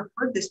 I've never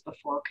heard this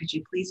before. Could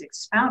you please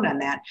expound on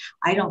that?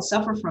 I don't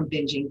suffer from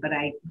binging, but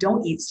I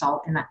don't eat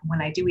salt. And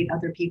when I do eat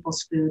other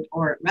people's food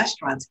or at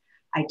restaurants,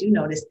 I do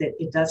notice that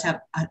it does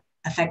have an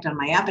effect on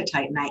my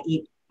appetite, and I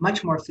eat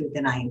much more food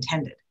than I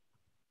intended.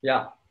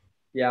 Yeah.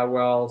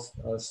 Well,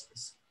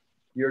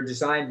 you're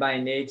designed by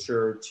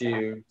nature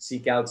to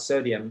seek out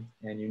sodium,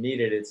 and you need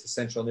it. It's an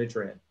essential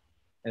nutrient.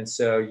 And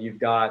so you've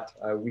got,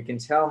 we can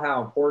tell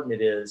how important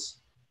it is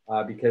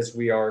because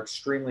we are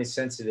extremely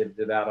sensitive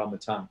to that on the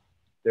tongue.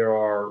 There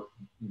are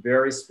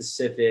very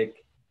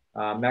specific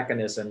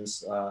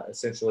mechanisms,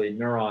 essentially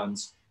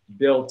neurons,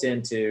 built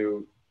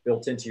into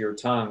your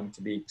tongue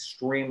to be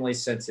extremely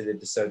sensitive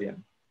to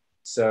sodium.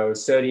 So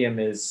sodium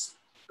is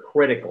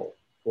critical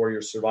for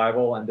your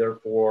survival, and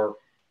therefore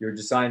you're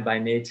designed by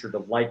nature to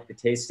like the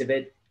taste of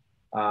it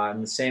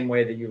in the same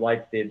way that you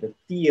like the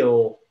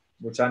feel,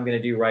 which I'm going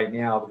to do right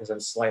now because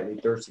I'm slightly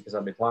thirsty because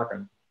I've been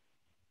talking.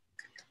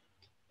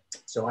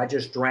 So I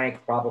just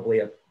drank probably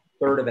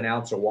 1/3 of an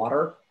ounce of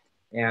water,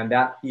 and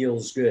that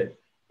feels good.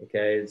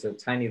 Okay, it's a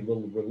tiny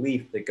little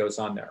relief that goes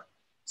on there.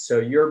 So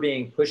you're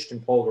being pushed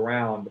and pulled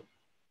around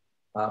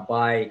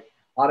by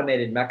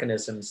automated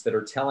mechanisms that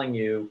are telling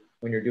you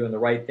when you're doing the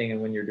right thing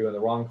and when you're doing the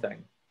wrong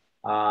thing.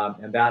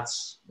 And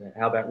that's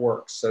how that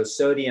works. So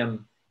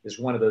sodium is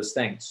one of those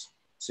things.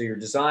 So you're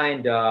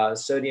designed,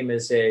 sodium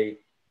is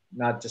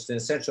not just an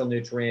essential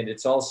nutrient,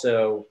 it's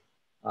also,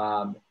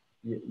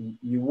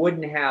 you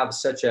wouldn't have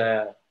such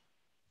a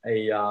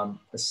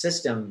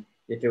system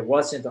if it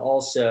wasn't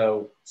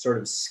also sort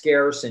of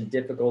scarce and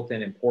difficult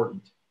and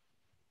important.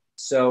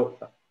 So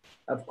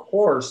of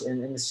course,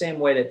 in the same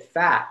way that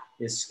fat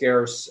is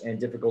scarce and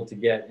difficult to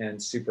get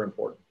and super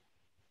important.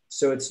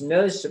 So it's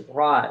no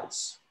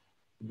surprise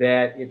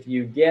that if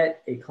you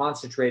get a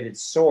concentrated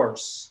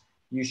source,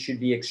 you should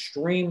be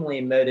extremely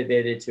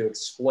motivated to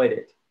exploit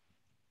it.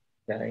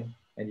 Okay,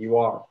 and you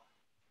are.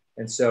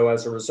 And so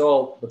as a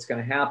result, what's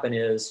going to happen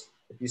is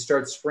if you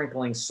start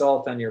sprinkling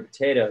salt on your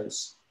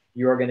potatoes,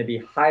 you are going to be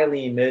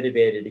highly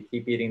motivated to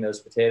keep eating those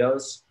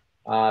potatoes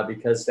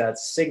because that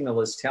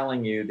signal is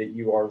telling you that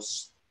you are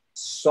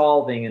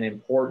solving an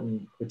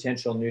important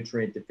potential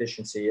nutrient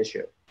deficiency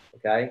issue.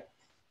 Okay,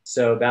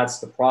 so that's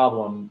the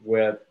problem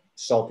with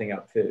salting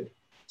up food.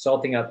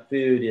 Salting up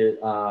food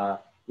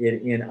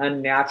in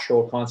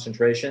unnatural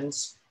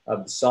concentrations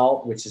of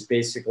salt, which is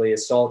basically a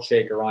salt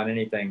shaker on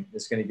anything,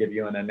 is going to give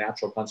you an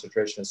unnatural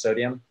concentration of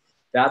sodium.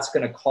 That's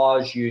going to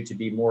cause you to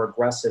be more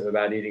aggressive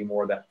about eating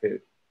more of that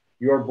food.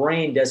 Your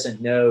brain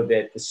doesn't know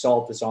that the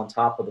salt is on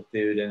top of the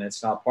food and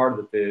it's not part of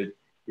the food.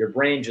 Your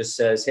brain just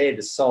says, hey,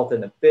 there's salt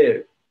in the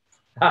food.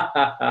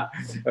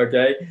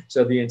 Okay,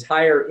 so the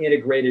entire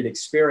integrated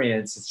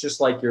experience, it's just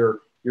like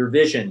your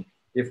vision.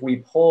 If we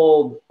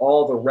pulled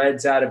all the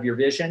reds out of your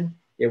vision,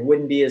 it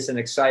wouldn't be as an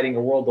exciting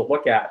a world to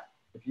look at.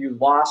 If you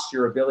lost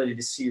your ability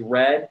to see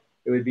red,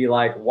 it would be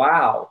like,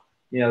 wow,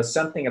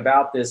 something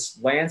about this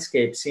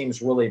landscape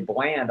seems really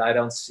bland. I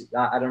don't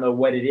know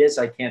what it is.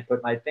 I can't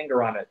put my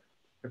finger on it.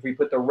 If we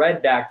put the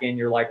red back in,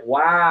 you're like,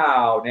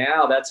 wow,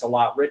 now that's a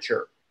lot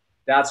richer.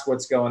 That's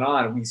what's going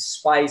on. We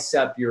spice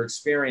up your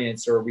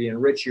experience, or we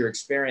enrich your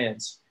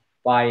experience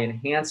by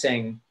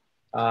enhancing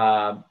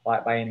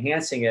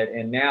it.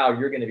 And now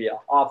you're going to be an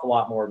awful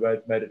lot more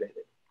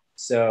motivated.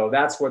 So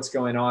that's what's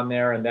going on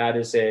there. And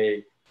that's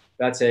a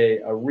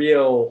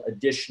real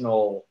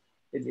additional,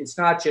 it's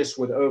not just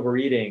with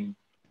overeating,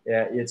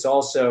 it's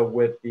also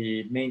with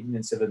the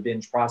maintenance of a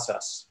binge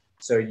process.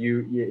 So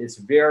it's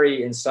very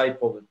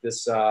insightful that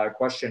this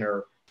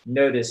questioner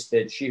noticed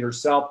that she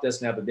herself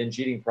doesn't have a binge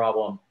eating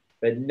problem,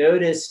 but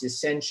noticed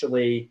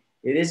essentially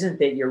it isn't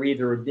that you're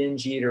either a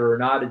binge eater or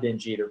not a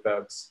binge eater,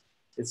 folks.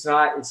 It's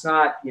not,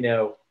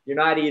 you're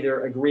not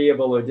either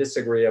agreeable or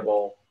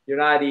disagreeable. You're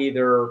not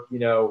either,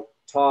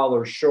 tall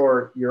or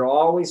short. You're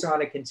always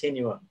on a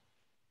continuum.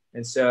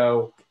 And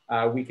so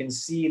we can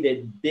see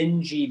that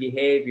bingy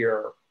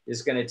behavior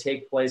is going to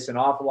take place an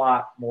awful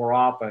lot more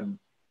often.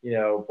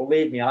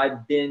 Believe me, I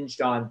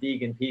binged on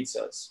vegan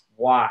pizzas.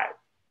 Why?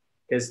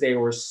 because they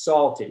were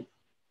salty.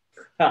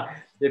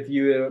 If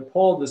you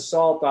pulled the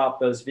salt off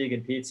those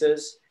vegan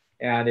pizzas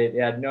and it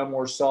had no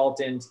more salt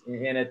in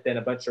it than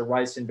a bunch of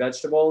rice and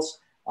vegetables,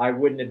 I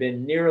wouldn't have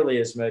been nearly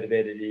as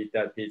motivated to eat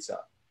that pizza.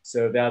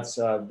 So that's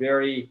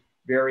very,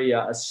 very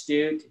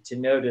astute to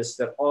notice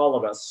that all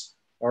of us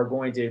are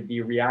going to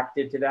be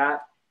reactive to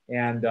that.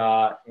 And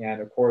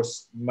of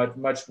course,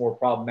 much more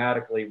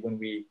problematically when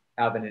we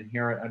have an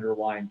inherent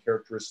underlying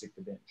characteristic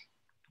to binge.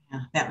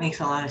 Yeah, that makes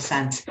a lot of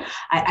sense.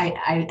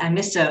 I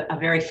missed a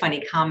very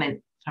funny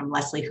comment from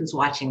Leslie, who's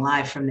watching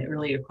live from the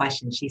earlier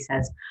question. She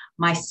says,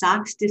 my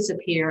socks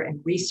disappear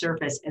and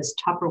resurface as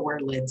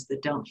Tupperware lids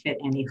that don't fit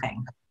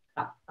anything.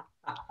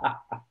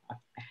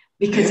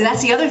 Because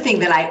that's the other thing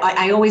that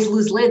I always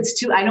lose lids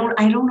too. I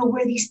don't know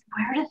where do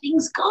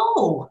things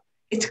go?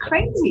 It's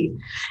crazy.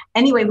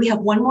 Anyway, we have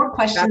one more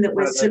question that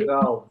was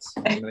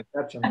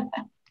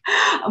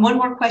one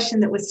more question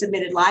that was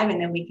submitted live, and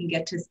then we can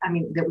get to,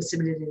 that was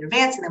submitted in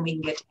advance, and then we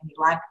can get to any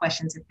live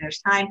questions if there's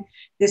time.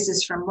 This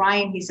is from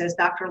Ryan. He says,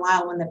 Dr.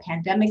 Lisle, when the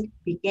pandemic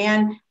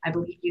began, I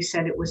believe you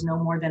said it was no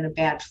more than a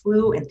bad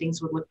flu and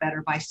things would look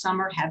better by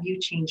summer. Have you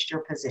changed your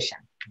position?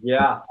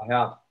 Yeah, I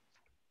have.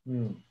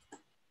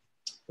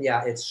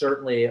 Yeah, it's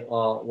certainly a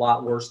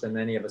lot worse than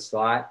many of us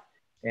thought.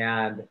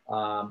 And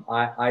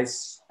I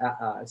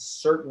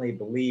certainly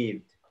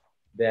believed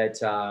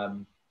that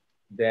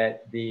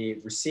that the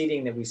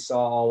receding that we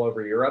saw all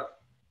over Europe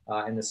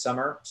in the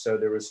summer, so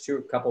there was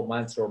a couple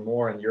months or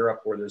more in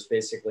Europe where there's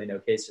basically no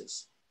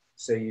cases.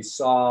 So you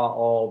saw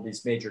all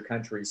these major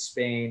countries,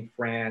 Spain,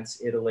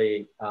 France,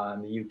 Italy,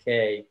 and the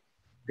UK,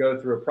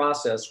 go through a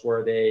process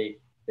where they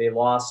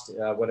lost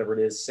whatever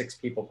it is, 6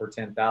 people per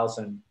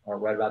 10,000, or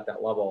right about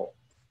that level,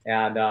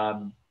 and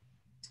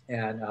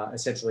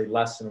essentially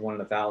less than 1 in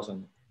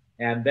 1,000.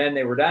 And then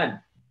they were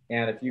done.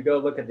 And if you go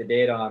look at the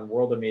data on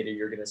Worldometer,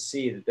 you're going to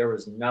see that there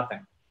was nothing.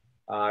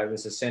 It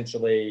was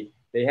essentially,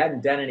 they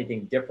hadn't done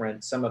anything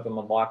different. Some of them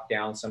on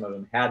lockdown, some of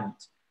them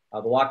hadn't.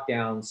 The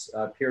lockdowns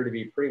appear to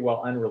be pretty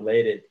well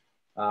unrelated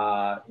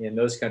in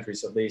those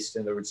countries, at least.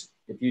 In other words,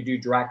 if you do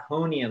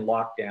draconian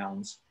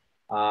lockdowns,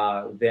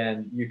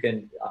 then you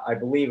can, I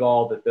believe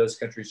all that those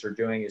countries are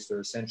doing is they're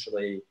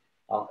essentially,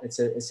 it's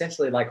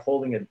essentially like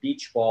holding a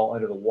beach ball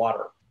under the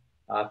water.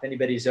 If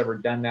anybody's ever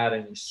done that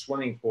in a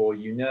swimming pool,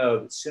 you know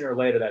that sooner or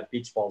later that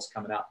beach ball is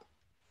coming up.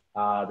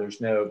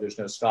 There's no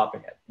stopping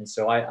it. And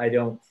so I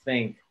don't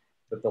think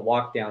that the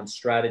lockdown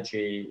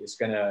strategy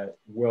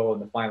will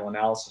in the final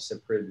analysis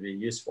have proved to be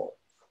useful.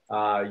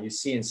 You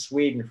see in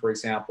Sweden, for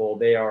example,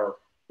 they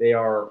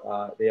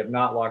have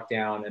not locked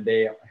down, and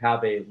they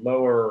have a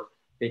lower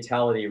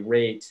fatality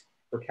rate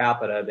per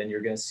capita than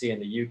you're going to see in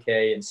the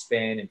UK and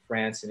Spain and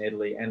France and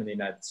Italy and in the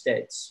United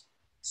States.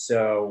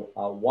 So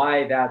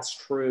why that's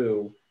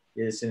true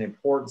is an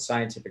important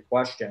scientific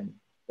question,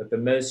 but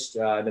in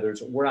other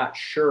words, we're not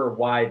sure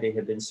why they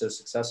have been so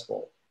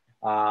successful.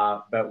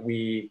 But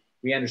we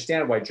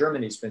understand why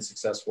Germany's been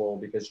successful,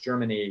 because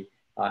Germany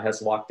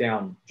has locked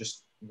down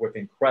just with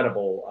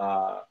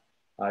incredible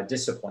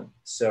discipline.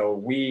 So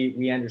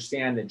we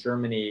understand that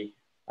Germany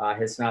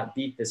has not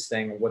beat this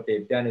thing. And what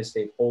they've done is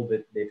they're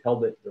holding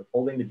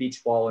the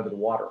beach ball under the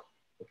water,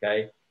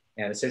 okay?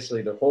 And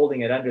essentially they're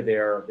holding it under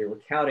there. They were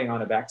counting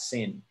on a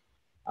vaccine.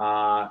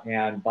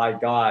 And by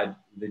God,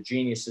 the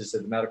geniuses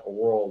of the medical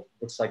world,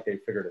 looks like they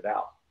figured it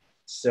out.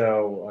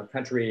 So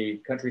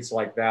countries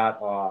like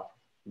that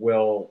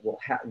will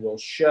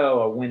show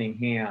a winning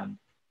hand,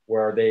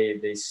 where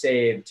they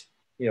saved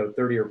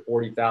 30 or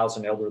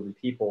 40,000 elderly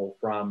people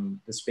from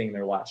this being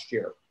their last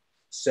year.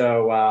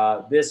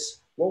 So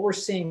what we're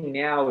seeing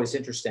now is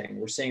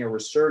interesting. We're seeing a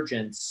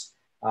resurgence.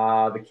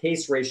 The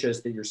case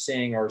ratios that you're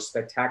seeing are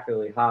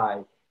spectacularly high,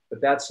 but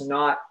that's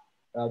not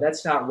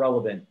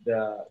relevant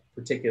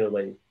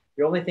particularly.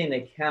 The only thing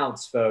that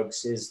counts,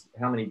 folks, is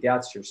how many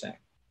deaths you're seeing.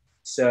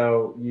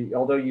 So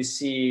although you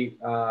see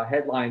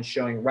headlines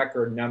showing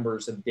record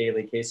numbers of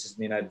daily cases in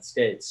the United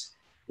States,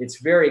 it's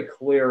very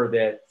clear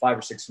that 5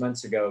 or 6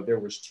 months ago, there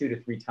was 2 to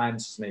 3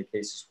 times as many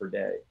cases per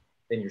day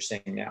than you're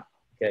seeing now.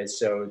 Okay,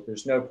 so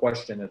there's no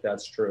question that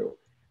that's true.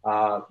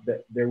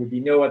 That there would be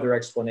no other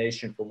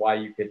explanation for why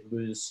you could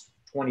lose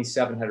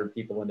 2,700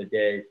 people in a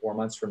day 4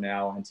 months from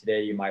now, and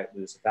today you might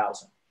lose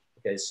 1,000.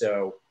 Okay,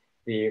 so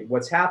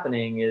what's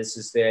happening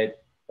is that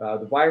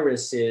the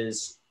virus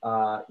is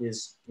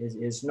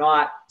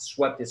not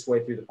swept its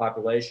way through the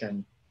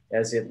population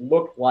as it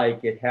looked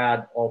like it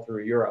had all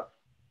through Europe,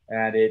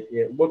 and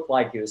it looked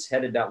like it was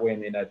headed that way in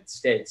the United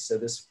States. So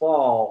this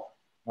fall,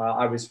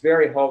 I was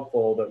very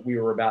hopeful that we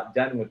were about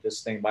done with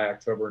this thing by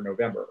October and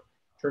November.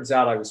 Turns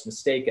out I was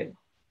mistaken,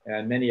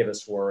 and many of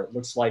us were. It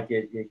looks like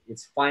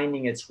it's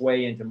finding its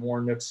way into more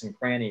nooks and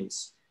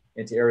crannies,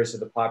 into areas of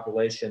the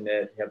population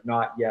that have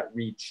not yet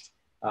reached,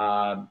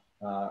 I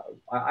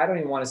don't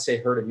even want to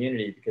say herd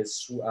immunity,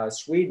 because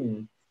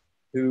Sweden,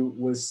 who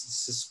was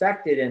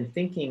suspected and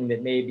thinking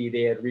that maybe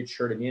they had reached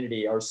herd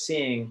immunity, are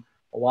seeing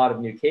a lot of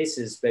new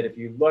cases. But if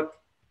you look,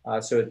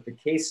 so the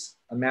case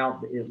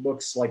amount, it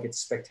looks like it's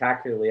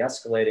spectacularly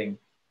escalating.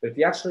 But if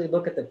you actually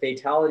look at the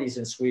fatalities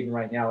in Sweden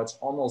right now, it's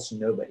almost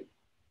nobody.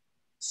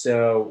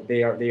 So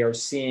they are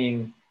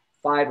seeing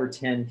 5 or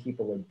 10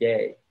 people a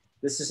day.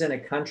 This is in a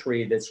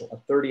country that's a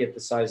 30th the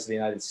size of the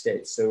United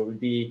States. So it would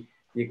be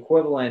the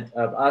equivalent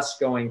of us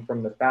going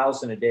from the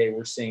 1,000 a day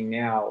we're seeing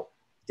now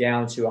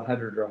down to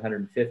 100 or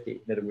 150.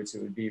 In other words,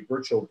 it would be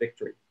virtual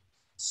victory.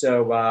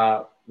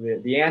 So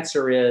the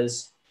answer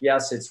is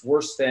yes, it's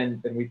worse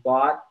than we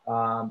thought.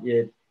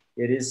 It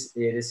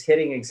is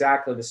hitting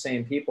exactly the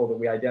same people that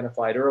we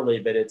identified early,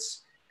 but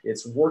it's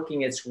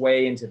working its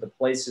way into the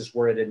places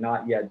where it had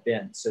not yet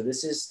been. So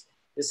this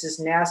is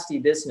nasty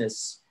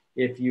business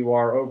if you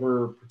are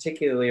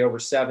particularly over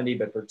 70,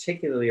 but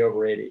particularly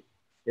over 80.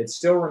 It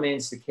still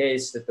remains the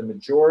case that the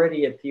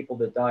majority of people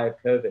that die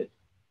of COVID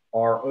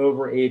are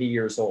over 80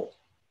 years old.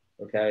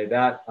 Okay,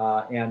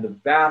 and the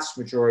vast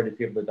majority of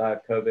people that die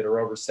of COVID are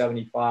over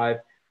 75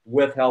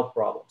 with health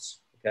problems.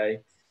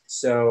 Okay,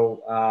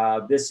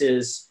 so this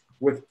is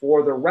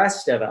for the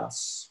rest of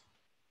us.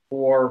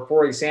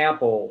 For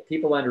example,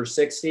 people under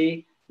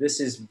 60, this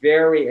is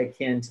very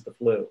akin to the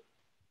flu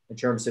in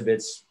terms of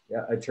its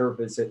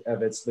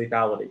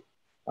lethality,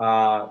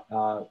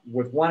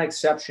 with one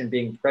exception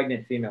being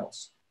pregnant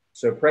females.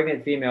 So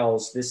pregnant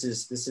females, this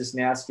is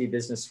nasty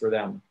business for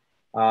them.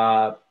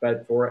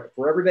 But for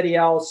everybody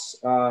else,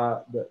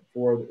 for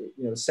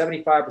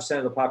 75%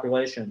 of the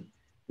population,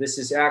 this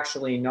is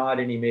actually not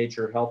any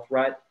major health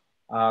threat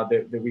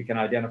that we can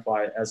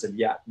identify as of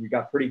yet. We've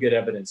got pretty good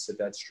evidence that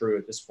that's true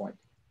at this point.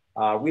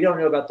 We don't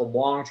know about the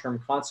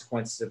long-term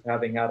consequences of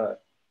having had a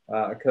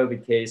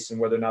COVID case and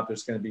whether or not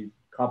there's going to be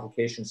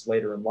complications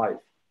later in life.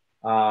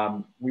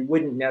 We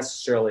wouldn't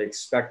necessarily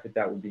expect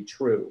that would be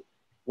true.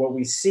 What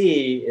we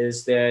see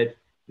is that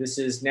this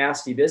is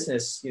nasty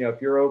business.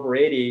 If you're over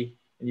 80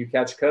 and you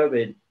catch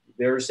COVID,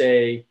 there's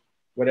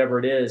whatever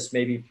it is,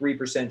 maybe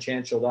 3%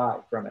 chance you'll die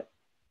from it,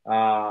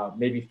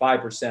 maybe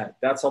 5%.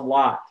 That's a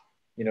lot.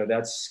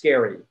 That's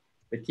scary.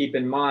 But keep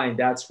in mind,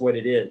 that's what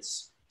it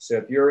is. So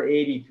if you're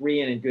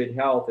 83 and in good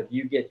health, if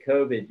you get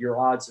COVID, your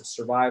odds of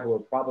survival are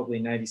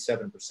probably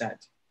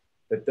 97%.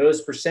 But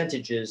those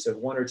percentages of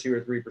 1 or 2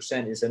 or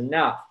 3% is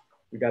enough.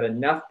 We've got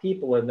enough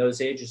people in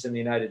those ages in the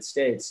United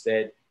States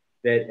that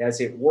as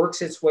it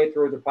works its way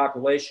through the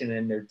population,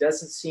 and there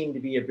doesn't seem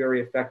to be a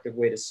very effective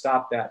way to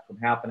stop that from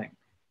happening.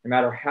 No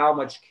matter how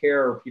much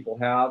care people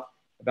have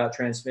about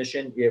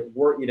transmission,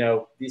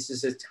 this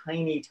is a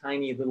tiny,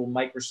 tiny little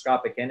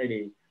microscopic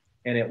entity,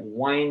 and it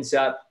winds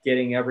up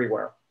getting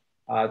everywhere.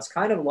 It's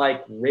kind of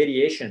like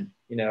radiation.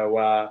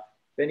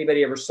 If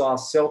anybody ever saw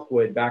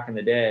Silkwood back in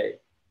the day,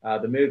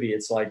 the movie,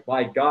 it's like,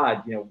 my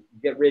God, you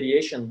get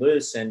radiation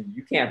loose and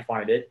you can't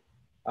find it.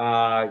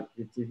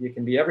 It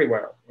can be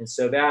everywhere. And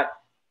so that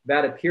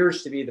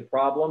appears to be the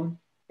problem.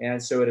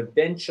 And so it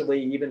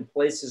eventually, even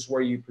places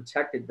where you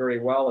protect it very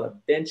well, it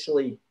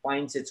eventually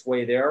finds its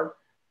way there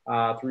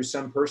through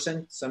some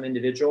person, some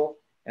individual.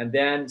 And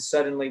then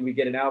suddenly we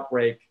get an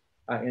outbreak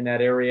in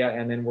that area,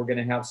 and then we're going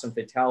to have some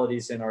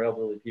fatalities in our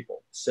elderly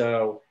people.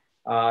 So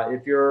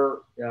if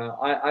you're,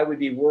 I would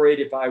be worried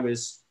if I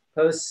was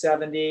post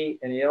 70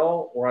 and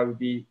ill, or I would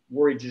be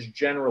worried just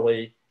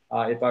generally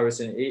if I was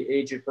an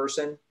aged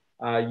person.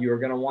 You're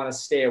going to want to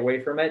stay away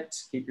from it.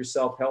 Keep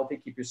yourself healthy,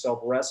 keep yourself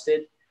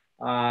rested.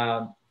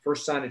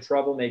 First sign of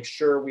trouble, make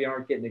sure we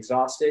aren't getting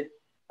exhausted.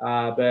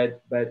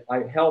 But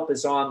help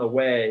is on the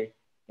way.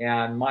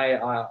 And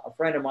a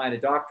friend of mine, a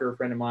doctor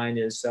friend of mine,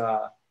 is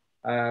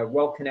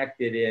well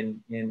connected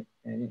in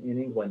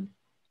England,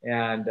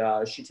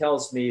 and she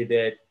tells me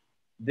that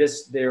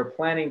they're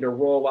planning to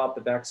roll out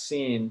the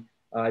vaccine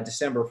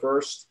December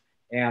 1st,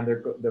 and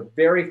the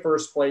very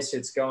first place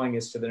it's going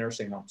is to the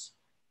nursing homes.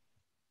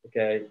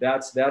 Okay,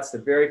 that's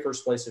the very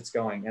first place it's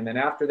going, and then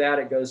after that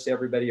it goes to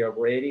everybody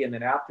over 80, and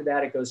then after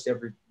that it goes to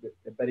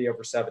everybody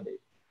over 70.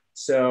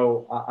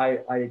 So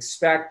I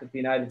expect that the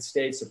United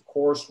States, of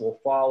course, will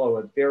follow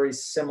a very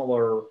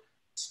similar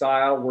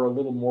style. We're a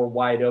little more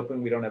wide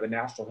open. We don't have a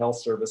national health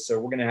service, so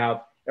we're going to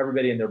have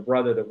everybody and their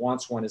brother that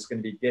wants one is going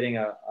to be getting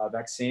a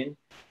vaccine.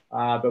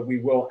 But we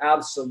will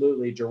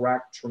absolutely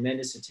direct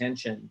tremendous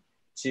attention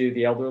to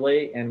the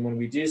elderly, and when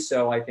we do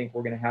so, I think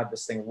we're going to have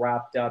this thing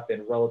wrapped up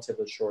in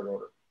relatively short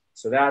order.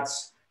 So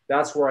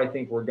that's where I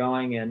think we're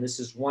going, and this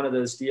is one of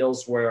those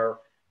deals where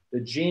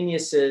the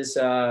geniuses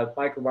of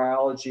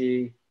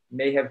microbiology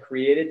may have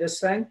created this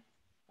thing,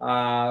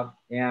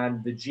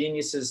 and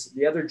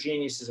the other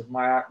geniuses of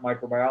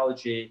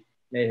microbiology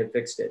may have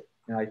fixed it.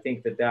 And I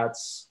think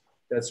that's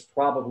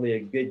probably a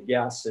good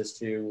guess as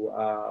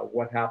to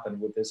what happened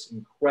with this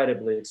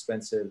incredibly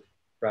expensive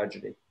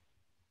tragedy.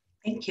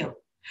 Thank you.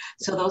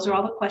 So those are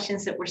all the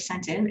questions that were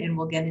sent in, and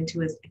we'll get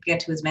to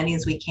as many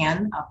as we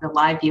can of the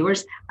live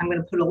viewers. I'm going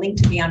to put a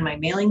link to me on my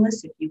mailing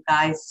list. If you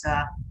guys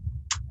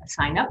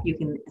sign up, you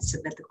can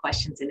submit the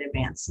questions in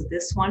advance. So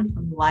this one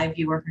from the live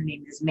viewer, her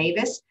name is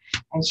Mavis,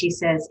 and she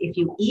says, if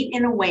you eat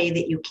in a way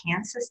that you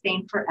can't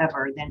sustain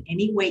forever, then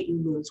any weight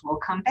you lose will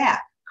come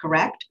back,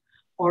 correct?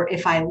 Or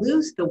if I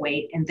lose the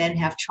weight and then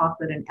have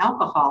chocolate and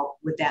alcohol,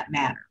 would that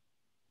matter?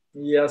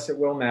 Yes, it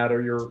will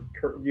matter.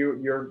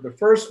 The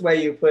first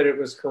way you put it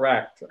was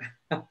correct.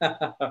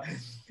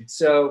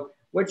 So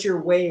what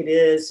your weight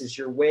is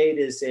your weight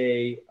is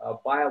a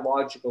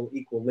biological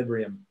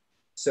equilibrium.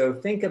 So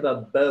think of a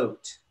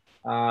boat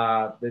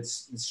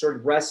that's sort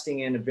of resting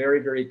in a very,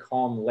 very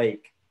calm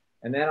lake.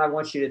 And then I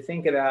want you to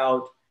think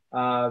about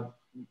uh,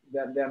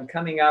 them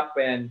coming up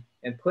and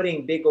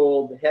putting big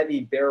old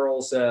heavy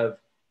barrels of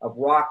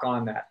rock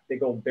on that,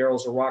 big old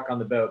barrels of rock on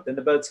the boat. Then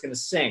the boat's going to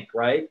sink,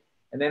 right?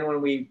 And then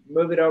when we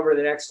move it over to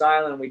the next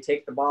island, we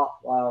take the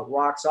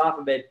rocks off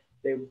of it,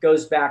 it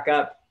goes back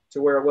up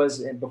to where it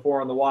was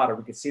before in the water.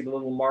 We can see the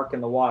little mark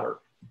in the water.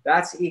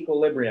 That's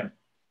equilibrium.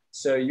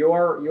 So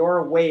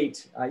your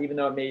weight, even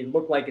though it may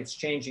look like it's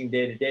changing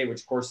day to day, which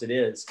of course it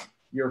is,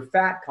 your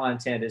fat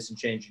content isn't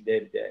changing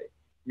day to day.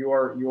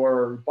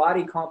 Your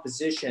body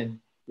composition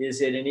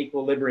is at an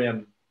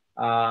equilibrium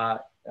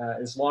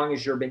as long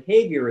as your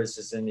behavior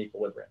is in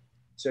equilibrium.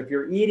 So if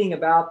you're eating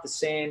about the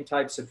same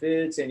types of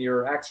foods and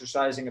you're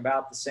exercising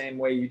about the same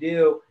way you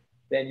do,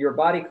 then your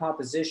body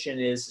composition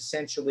is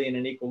essentially in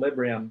an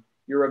equilibrium.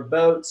 You're a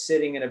boat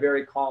sitting in a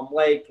very calm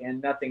lake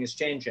and nothing is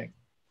changing.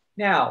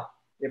 Now,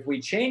 if we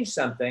change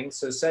something,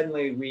 so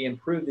suddenly we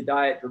improve the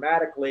diet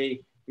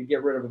dramatically, we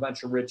get rid of a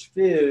bunch of rich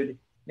food,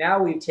 now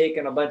we've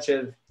taken a bunch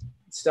of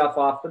stuff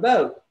off the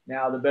boat.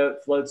 Now the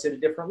boat floats at a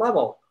different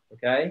level,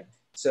 okay?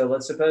 So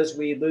let's suppose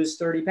we lose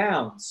 30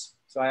 pounds.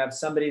 So I have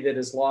somebody that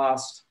has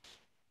lost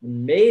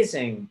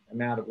amazing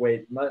amount of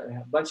weight.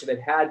 A bunch of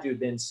it had to have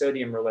been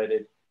sodium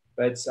related,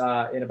 but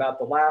in about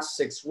the last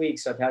 6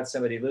 weeks, I've had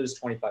somebody lose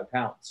 25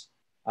 pounds.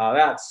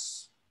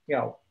 That's,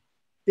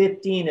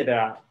 15 of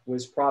that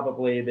was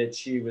probably that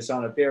she was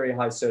on a very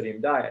high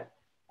sodium diet.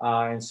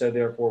 And so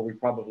therefore we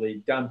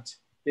probably dumped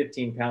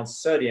 15 pounds of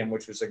sodium,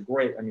 which was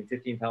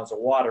 15 pounds of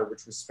water,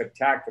 which was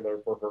spectacular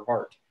for her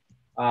heart.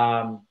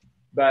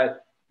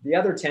 But the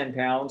other 10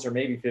 pounds, or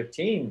maybe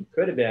 15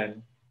 could have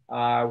been,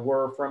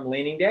 were from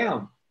leaning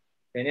down.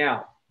 Okay,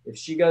 now, if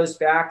she goes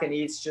back and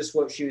eats just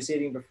what she was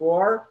eating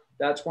before,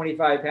 that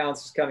 25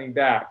 pounds is coming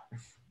back.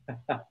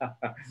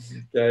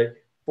 Okay,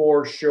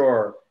 for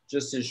sure,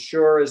 just as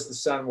sure as the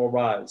sun will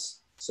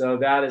rise. So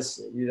that is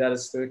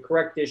the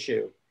correct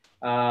issue.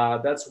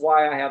 That's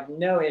why I have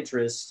no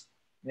interest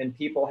in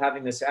people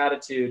having this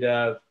attitude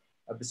of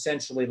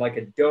essentially like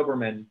a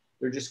Doberman.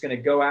 They're just going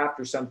to go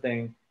after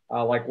something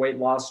like weight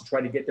loss and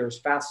try to get there as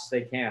fast as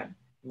they can.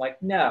 I'm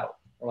like, no.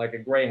 Or like a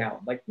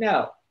greyhound. Like,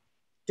 no,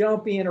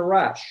 don't be in a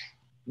rush.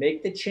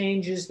 Make the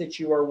changes that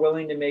you are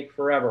willing to make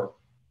forever,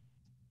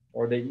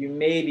 or that you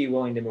may be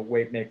willing to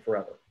make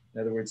forever.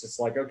 In other words, it's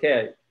like,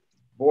 okay,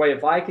 boy,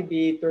 if I could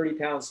be 30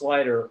 pounds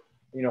lighter,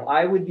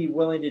 I would be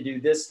willing to do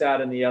this,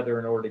 that, and the other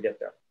in order to get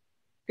there.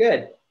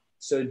 Good.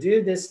 So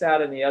do this,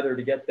 that, and the other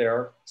to get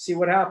there. See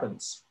what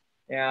happens.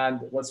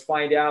 And let's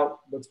find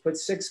out, let's put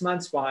 6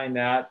 months behind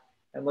that,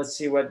 and let's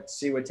see what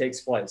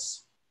takes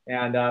place.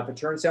 And if it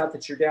turns out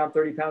that you're down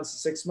 30 pounds in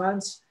 6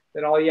 months,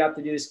 then all you have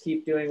to do is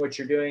keep doing what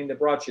you're doing that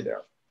brought you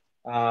there.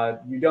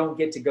 You don't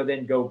get to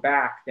go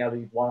back now that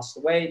you've lost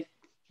the weight.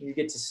 You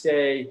get to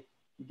stay,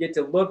 you get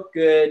to look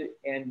good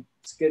and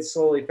get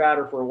slowly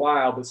fatter for a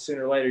while, but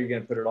sooner or later you're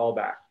going to put it all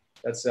back.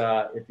 That's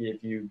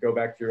if you go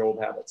back to your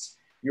old habits.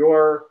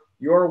 Your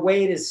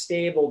weight is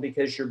stable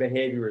because your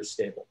behavior is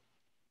stable.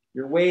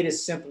 Your weight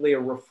is simply a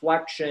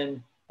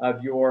reflection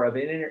of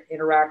an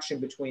interaction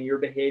between your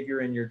behavior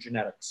and your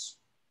genetics.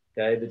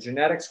 Okay, the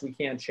genetics we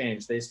can't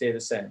change, they stay the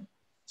same.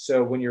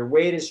 So when your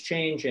weight is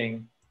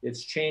changing,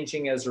 it's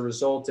changing as a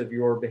result of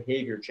your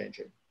behavior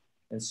changing.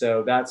 And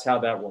so that's how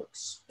that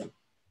works.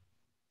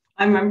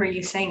 I remember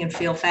you saying in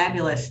Feel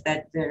Fabulous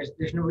that there's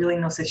really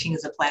no such thing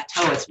as a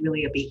plateau. It's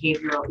really a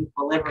behavioral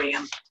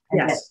equilibrium.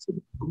 And yes, that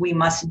we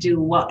must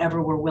do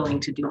whatever we're willing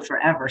to do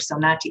forever. So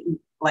not to eat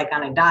like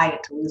on a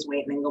diet to lose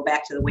weight and then go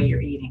back to the way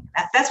you're eating.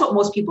 That's what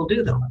most people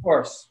do, though. Of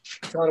course.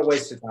 It's not a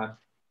waste of time.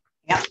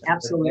 Yeah,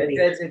 absolutely.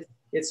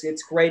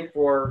 It's great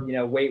for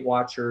Weight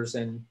Watchers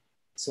and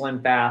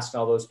Slim Fast and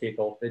all those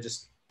people. They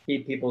just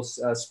keep people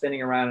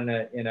spinning around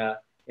in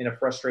a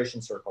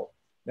frustration circle.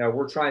 Now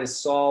we're trying to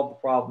solve the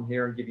problem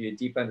here and give you a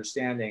deep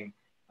understanding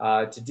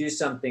to do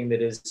something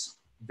that is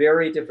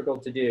very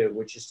difficult to do,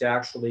 which is to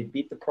actually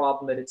beat the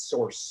problem at its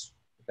source.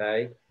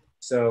 Okay,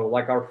 so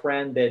like our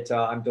friend that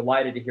I'm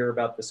delighted to hear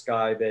about, this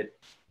guy that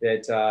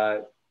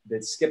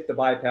skipped the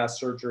bypass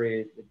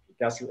surgery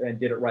and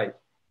did it right.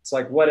 It's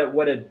like what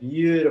a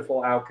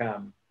beautiful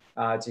outcome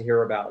to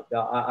hear about.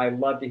 I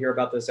love to hear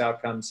about those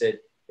outcomes.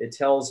 It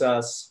tells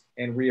us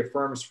and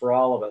reaffirms for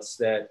all of us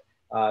that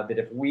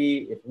if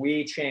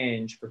we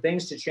change, for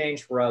things to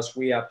change for us,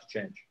 we have to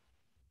change.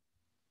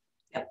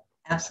 Yep,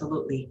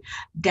 absolutely.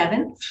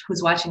 Devin,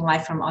 who's watching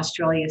live from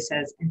Australia,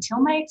 says, until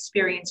my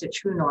experience at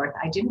TrueNorth,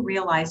 I didn't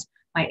realize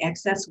my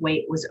excess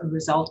weight was a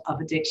result of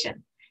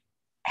addiction.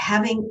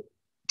 Having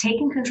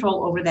taken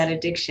control over that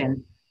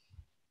addiction,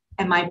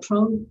 I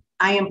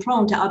am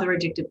prone to other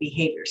addictive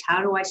behaviors.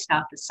 How do I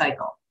stop the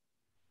cycle?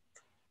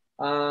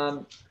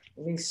 I'm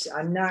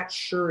not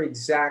sure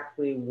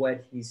exactly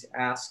what he's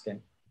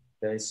asking.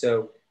 Okay,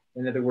 so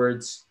in other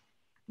words,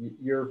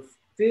 your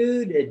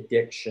food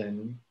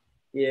addiction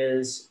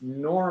is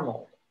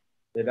normal.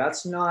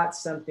 That's not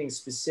something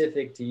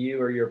specific to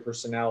you or your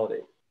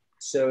personality.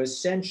 So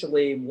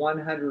essentially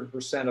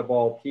 100% of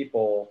all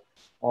people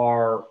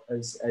are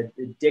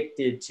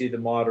addicted to the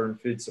modern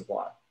food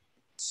supply.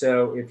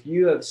 So if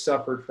you have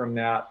suffered from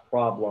that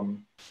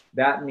problem,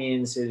 that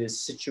means it is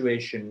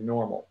situation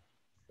normal,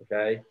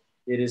 okay?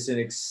 It is an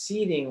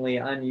exceedingly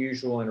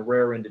unusual and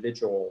rare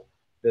individual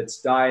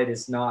that's diet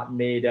is not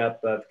made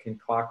up of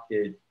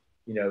concocted,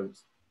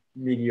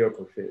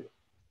 mediocre food.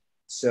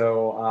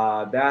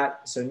 So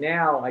so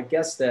now I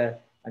guess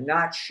I'm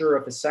not sure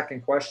if the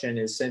second question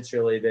is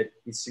essentially that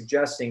he's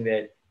suggesting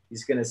that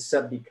he's going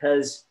to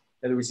because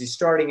in other words, he's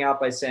starting out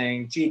by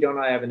saying, gee, don't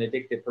I have an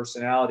addictive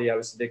personality? I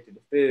was addicted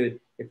to food.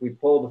 If we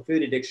pull the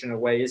food addiction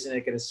away, isn't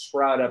it going to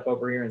sprout up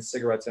over here in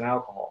cigarettes and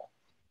alcohol?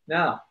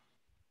 No.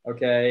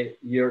 Okay.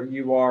 You're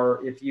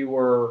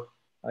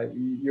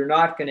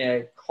not going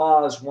to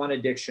cause one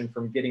addiction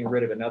from getting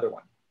rid of another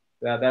one.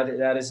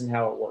 That isn't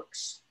how it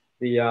works.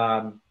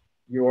 You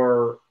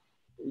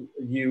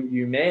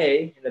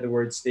may, in other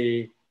words,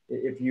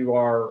 if you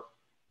are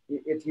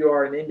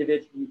an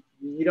individual,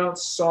 you don't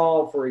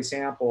solve, for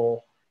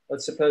example,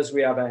 let's suppose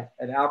we have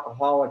an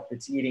alcoholic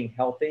that's eating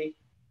healthy.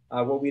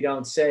 What we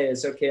don't say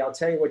is, okay, I'll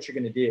tell you what you're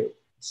going to do.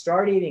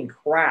 Start eating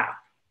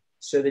crap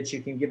so that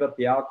you can give up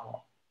the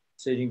alcohol,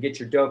 so you can get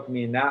your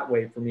dopamine that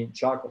way from eating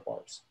chocolate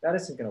bars. That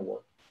isn't going to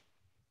work.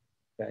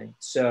 Okay,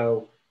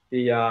 so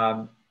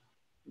the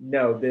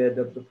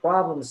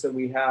problems that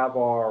we have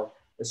are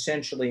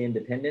essentially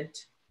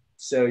independent.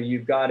 So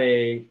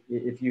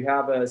if you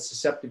have a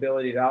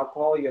susceptibility to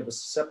alcohol, you have a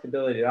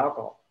susceptibility to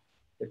alcohol.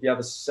 If you have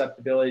a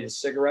susceptibility to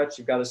cigarettes,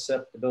 you've got a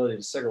susceptibility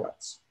to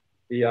cigarettes.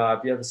 If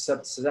you have a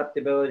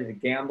susceptibility to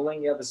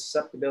gambling, you have a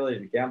susceptibility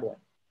to gambling.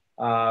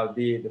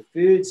 The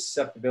food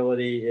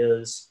susceptibility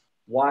is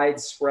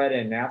widespread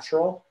and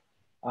natural.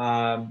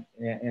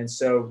 And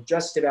so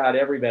just about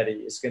everybody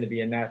is going to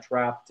be in that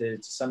trap to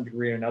some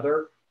degree or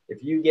another.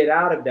 If you get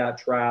out of that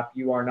trap,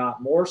 you are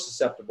not more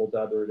susceptible to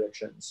other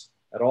addictions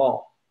at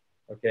all.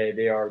 Okay,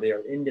 they are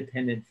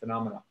independent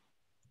phenomena.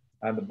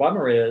 And the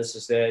bummer is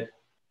that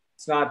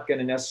it's not going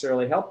to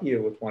necessarily help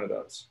you with one of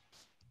those.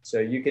 So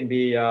you can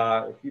be,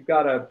 if you've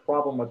got a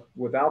problem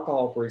with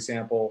alcohol, for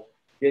example,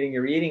 getting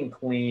your eating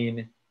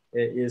clean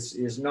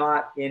is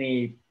not isn't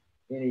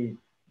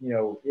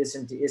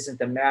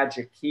the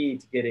magic key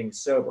to getting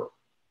sober.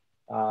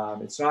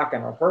 It's not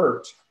going to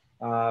hurt,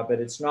 but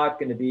it's not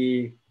going to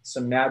be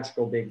some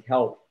magical big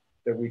help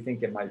that we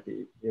think it might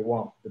be. It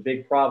won't. The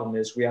big problem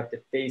is we have to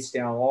face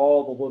down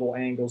all the little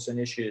angles and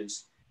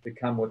issues that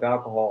come with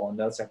alcohol, and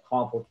that's a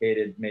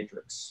complicated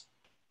matrix.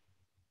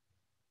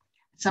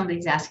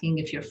 Somebody's asking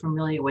if you're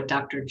familiar with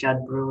Dr.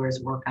 Judd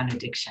Brewer's work on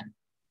addiction.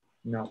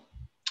 No.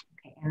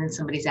 Okay. And then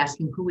somebody's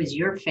asking, who is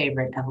your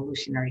favorite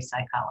evolutionary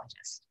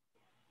psychologist?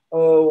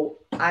 Oh,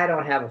 I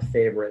don't have a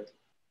favorite.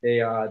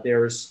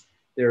 There's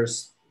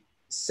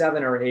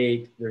 7 or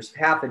 8. There's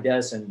half a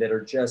dozen that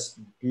are just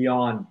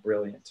beyond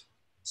brilliant.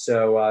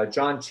 So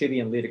John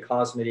Tooby and Lita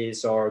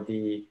Cosmides are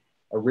the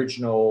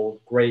original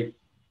great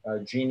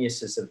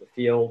geniuses of the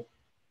field.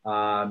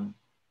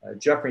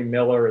 Jeffrey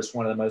Miller is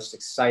one of the most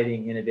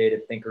exciting,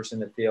 innovative thinkers in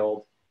the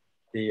field.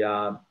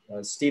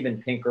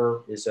 Steven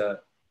Pinker is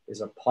a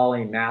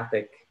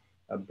polymathic,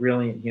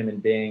 brilliant human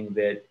being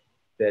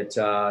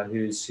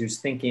whose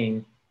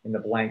thinking in the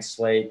blank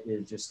slate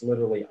is just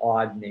literally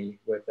awed me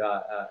with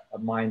a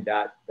mind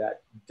that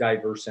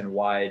diverse and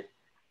wide.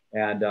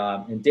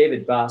 And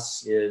David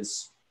Buss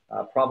is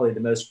probably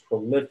the most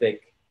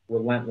prolific,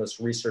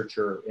 relentless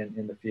researcher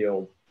in the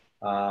field,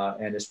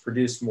 and has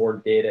produced more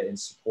data in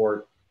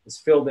support, has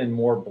filled in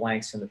more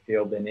blanks in the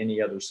field than any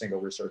other single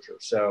researcher.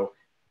 So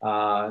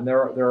and there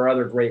are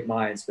other great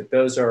minds, but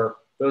those are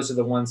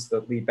the ones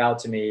that leap out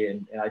to me.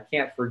 And I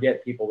can't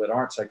forget people that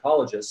aren't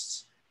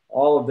psychologists.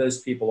 All of those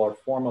people are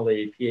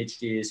formerly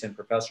PhDs and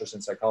professors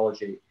in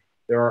psychology.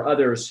 There are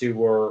others who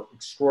were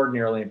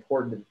extraordinarily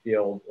important to the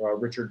field: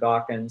 Richard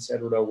Dawkins,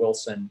 Edward O.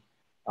 Wilson,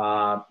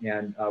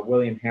 and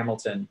William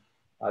Hamilton.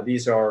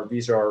 These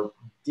are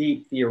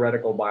deep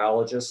theoretical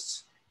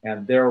biologists,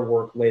 and their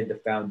work laid the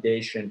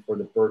foundation for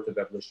the birth of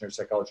evolutionary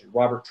psychology.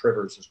 Robert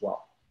Trivers as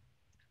well.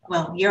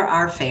 Well, you're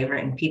our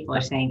favorite, and people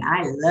are saying,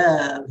 I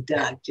love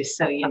Doug, just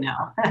so you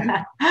know.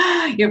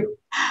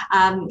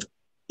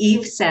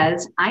 Eve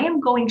says, I am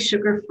going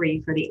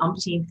sugar-free for the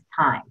umpteenth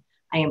time.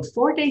 I am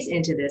 4 days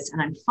into this,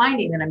 and I'm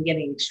finding that I'm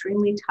getting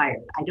extremely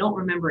tired. I don't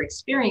remember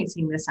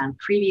experiencing this on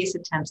previous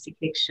attempts to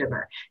kick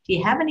sugar. Do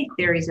you have any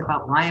theories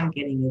about why I'm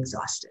getting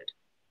exhausted?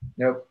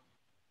 Nope.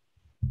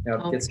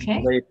 Okay. Get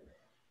some sleep.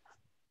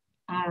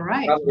 All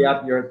right.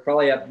 You're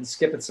probably up and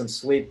skipping some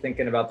sleep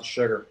thinking about the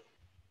sugar.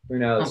 Who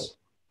knows?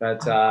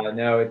 But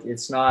no,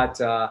 it's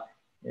not a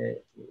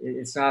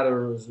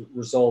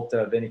result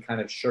of any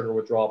kind of sugar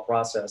withdrawal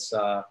process.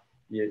 All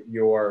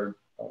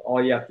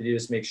you have to do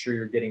is make sure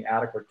you're getting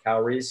adequate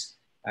calories,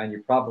 and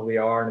you probably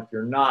are. And if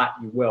you're not,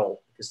 you will,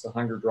 because the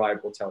hunger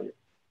drive will tell you.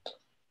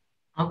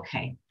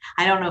 Okay.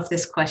 I don't know if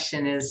this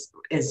question is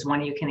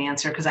one you can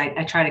answer because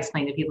I try to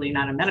explain to people you're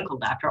not a medical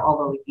doctor,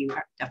 although you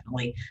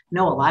definitely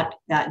know a lot.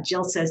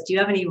 Jill says, do you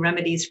have any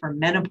remedies for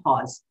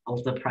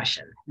menopausal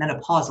depression?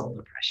 Menopausal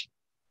depression.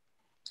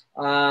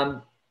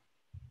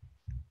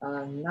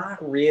 Not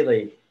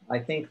really. I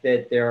think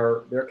that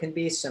there can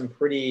be some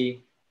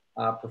pretty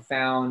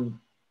profound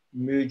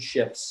mood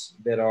shifts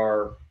that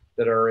are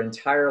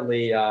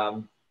entirely.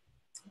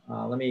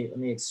 Let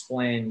me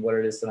explain what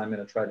it is that I'm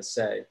going to try to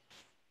say.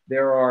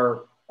 There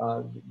are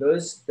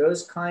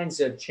those kinds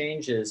of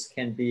changes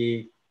can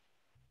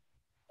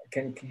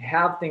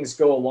have things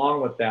go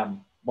along with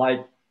them,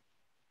 like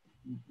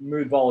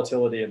mood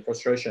volatility and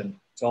frustration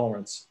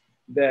tolerance.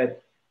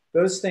 That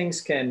those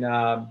things can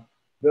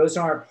those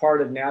aren't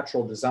part of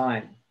natural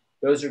design.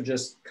 Those are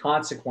just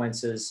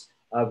consequences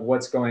of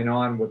what's going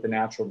on with the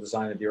natural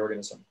design of the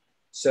organism.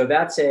 So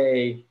that's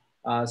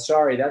that's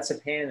a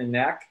pain in the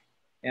neck,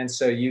 and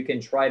so you can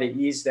try to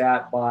ease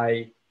that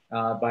by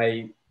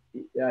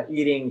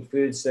eating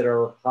foods that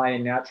are high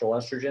in natural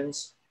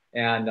estrogens,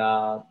 and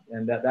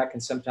that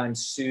can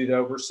sometimes soothe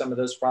over some of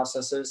those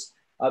processes.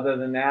 Other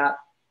than that,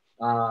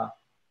 uh,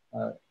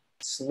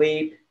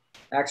 sleep,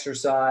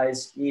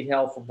 exercise, eat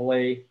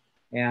healthfully,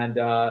 and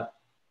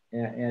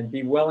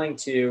be willing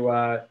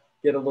to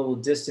get a little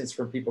distance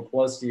from people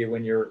close to you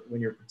when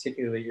you're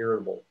particularly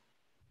irritable.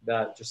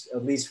 That just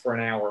at least for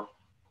an hour.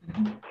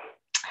 Mm-hmm.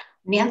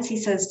 Nancy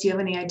says, do you have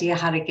any idea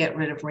how to get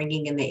rid of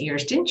ringing in the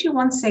ears? Didn't you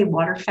once say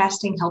water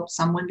fasting helped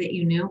someone that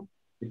you knew?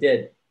 It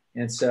did.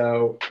 And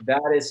so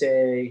that is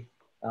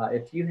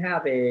if you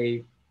have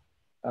a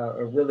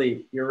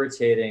really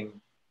irritating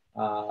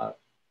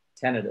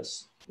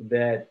tinnitus,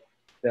 that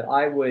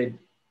I would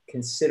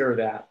consider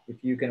that.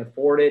 If you can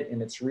afford it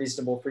and it's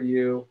reasonable for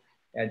you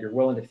and you're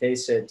willing to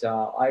face it,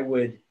 I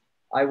would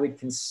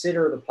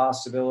consider the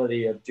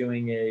possibility of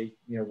doing a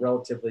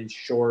relatively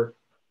short,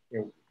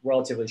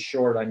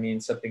 I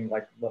mean something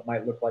like what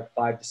might look like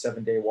 5 to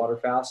 7 day water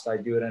fast. I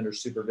do it under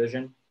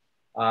supervision,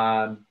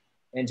 and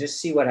just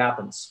see what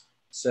happens.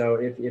 So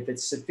if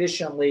it's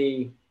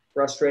sufficiently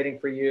frustrating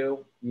for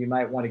you, you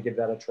might want to give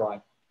that a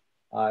try.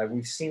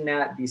 We've seen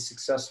that be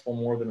successful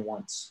more than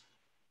once.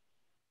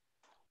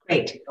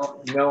 Great.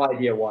 No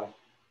idea why.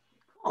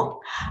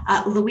 Cool.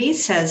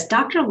 Louise says,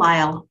 Dr.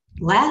 Lisle,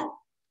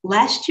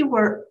 last you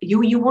were,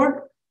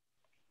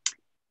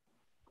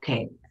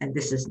 okay, and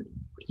this is,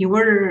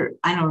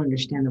 I don't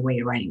understand the way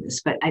you're writing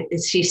this, but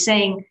she's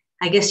saying,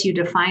 I guess you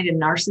defined a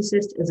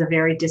narcissist as a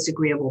very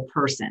disagreeable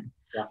person.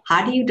 Yeah.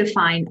 How do you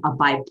define a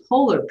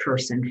bipolar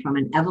person from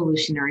an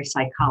evolutionary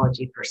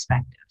psychology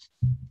perspective?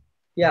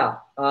 Yeah.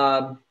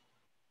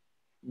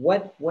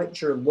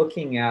 What you're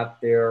looking at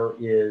there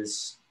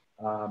is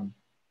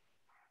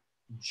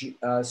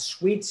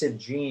suites of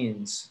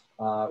genes.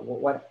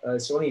 So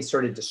let me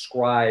sort of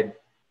describe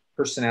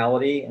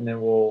personality, and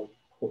then we'll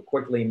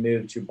quickly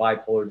move to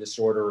bipolar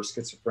disorder or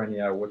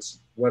schizophrenia.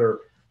 What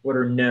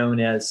are known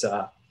as.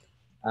 So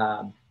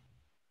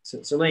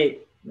let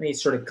me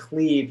sort of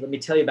cleave. Let me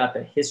tell you about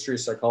the history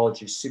of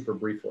psychology super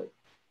briefly.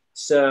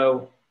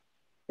 So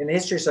in the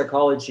history of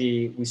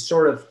psychology, we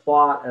sort of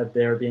thought of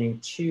there being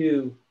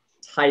two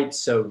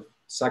types of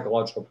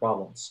psychological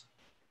problems.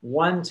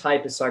 One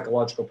type of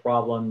psychological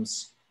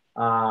problems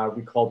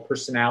we call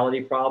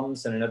personality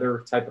problems, and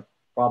another type of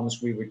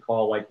problems we would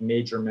call like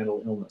major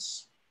mental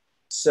illness.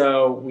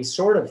 So we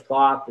sort of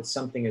thought that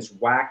something as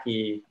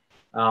wacky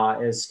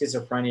as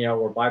schizophrenia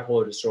or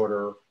bipolar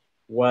disorder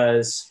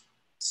was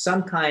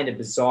some kind of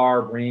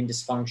bizarre brain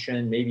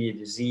dysfunction, maybe a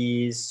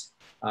disease,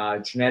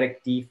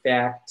 genetic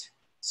defect,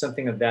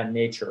 something of that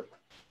nature.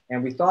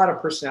 And we thought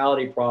of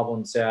personality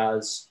problems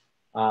as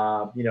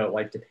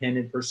like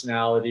dependent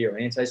personality or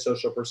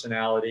antisocial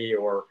personality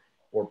or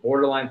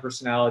borderline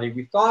personality.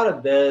 We thought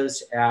of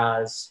those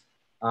as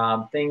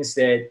things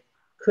that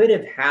could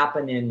have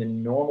happened in the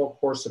normal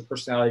course of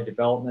personality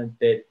development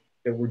that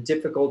were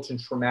difficult and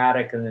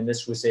traumatic. And then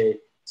this was a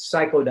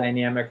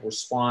psychodynamic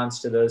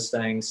response to those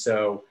things.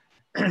 So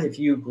if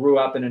you grew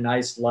up in a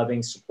nice,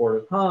 loving,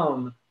 supportive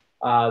home,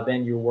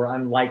 then you were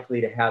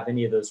unlikely to have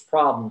any of those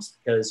problems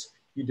because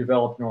you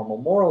developed normal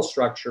moral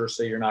structure,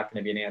 so you're not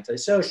going to be an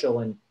antisocial,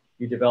 and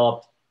you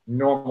developed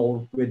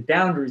normal good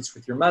boundaries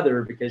with your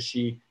mother because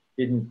she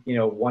didn't,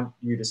 want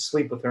you to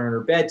sleep with her in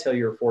her bed till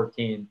you were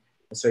 14,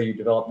 and so you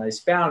developed nice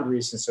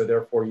boundaries, and so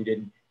therefore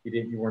you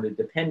weren't a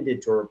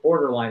dependent or a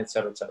borderline, et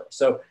cetera, et cetera.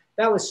 So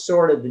that was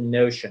sort of the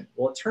notion.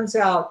 Well, it turns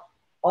out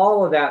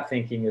all of that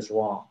thinking is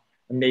wrong.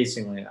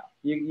 Amazingly enough,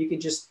 you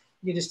could just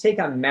take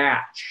a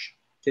match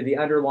to the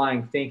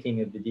underlying thinking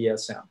of the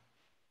DSM.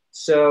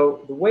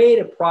 So the way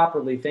to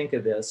properly think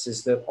of this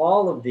is that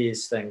all of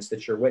these things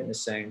that you're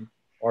witnessing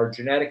are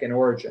genetic in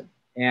origin,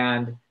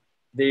 and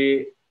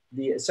the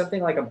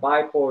something like a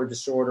bipolar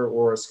disorder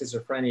or a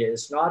schizophrenia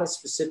is not a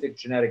specific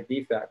genetic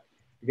defect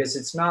because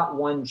it's not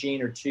one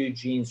gene or two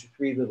genes or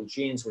three little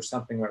genes where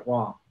something went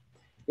wrong.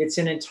 It's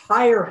an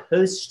entire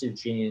host of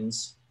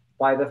genes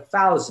by the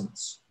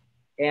thousands.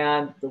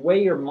 And the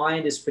way your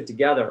mind is put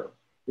together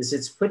is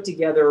it's put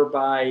together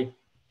by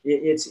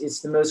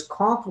It's the most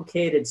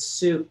complicated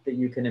soup that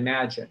you can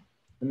imagine.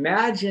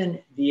 Imagine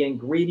the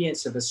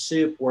ingredients of a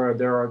soup where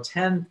there are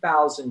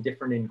 10,000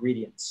 different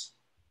ingredients.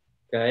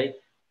 Okay,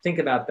 think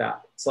about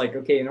that. It's like,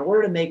 okay, in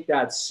order to make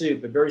that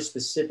soup, a very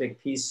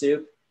specific pea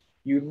soup,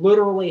 you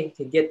literally,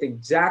 to get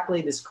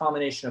exactly this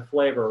combination of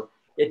flavor,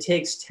 it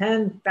takes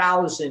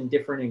 10,000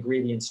 different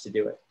ingredients to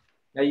do it.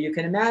 Now you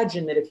can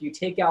imagine that if you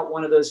take out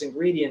one of those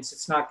ingredients,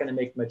 it's not going to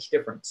make much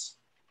difference.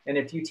 And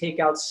if you take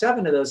out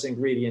 7 of those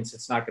ingredients,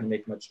 it's not going to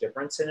make much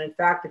difference. And in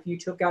fact, if you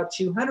took out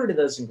 200 of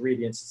those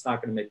ingredients, it's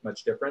not going to make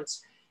much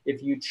difference.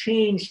 If you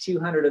change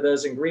 200 of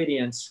those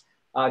ingredients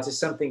to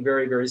something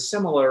very, very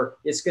similar,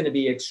 it's going to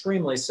be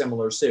extremely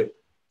similar soup.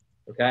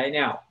 Okay,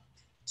 now,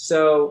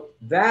 so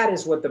that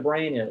is what the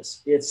brain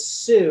is. It's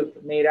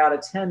soup made out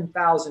of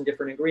 10,000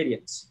 different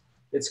ingredients.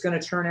 It's going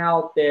to turn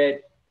out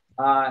that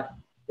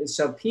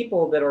so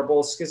people that are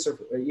both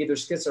either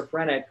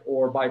schizophrenic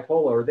or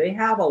bipolar, they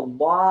have a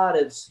lot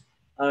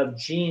of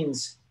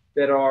genes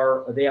that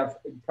they have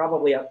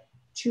probably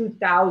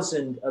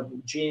 2,000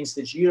 of genes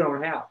that you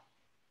don't have.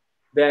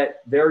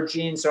 That their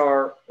genes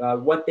are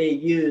what they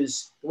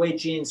use. The way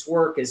genes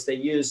work is they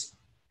use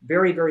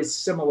very, very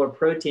similar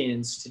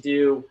proteins to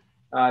do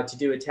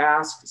a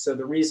task. So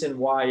the reason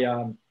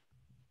why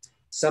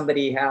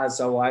somebody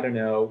has, I don't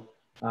know,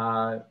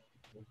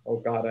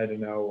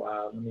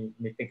 let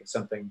me think of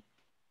something.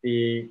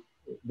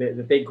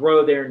 That they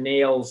grow their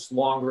nails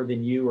longer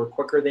than you or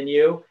quicker than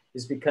you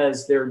is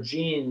because their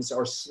genes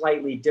are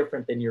slightly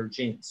different than your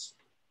genes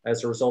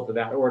as a result of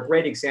that. Or a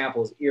great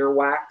example is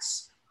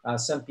earwax.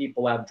 Some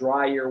people have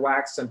dry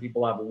earwax, some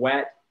people have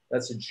wet.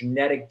 That's a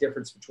genetic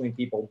difference between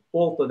people.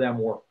 Both of them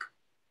work,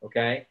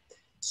 okay?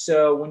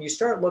 So when you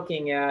start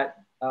looking at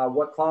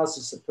what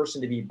causes a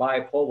person to be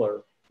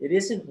bipolar, it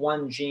isn't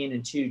 1 gene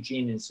and 2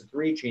 genes and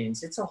 3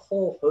 genes. It's a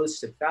whole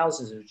host of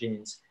thousands of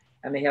genes.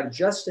 And they have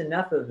just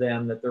enough of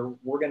them that they're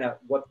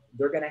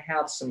gonna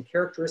have some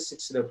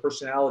characteristics of their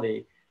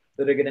personality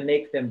that are gonna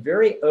make them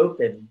very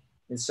open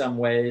in some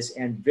ways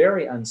and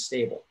very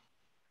unstable.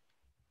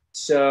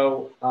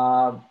 So,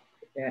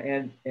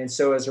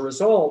 so as a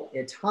result,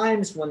 at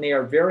times when they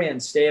are very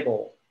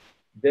unstable,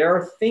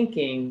 their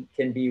thinking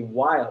can be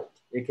wild.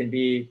 It can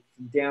be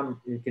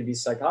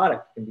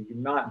psychotic. It can be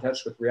not in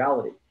touch with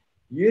reality.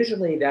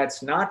 Usually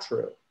that's not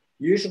true.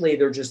 Usually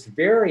they're just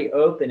very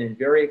open and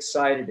very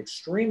excited,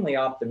 extremely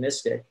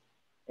optimistic,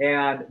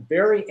 and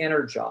very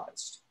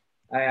energized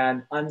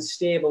and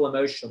unstable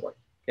emotionally.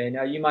 Okay,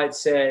 now you might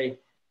say,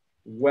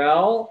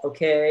 well,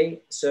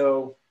 okay,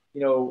 so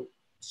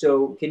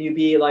can you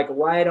be like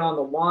right on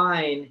the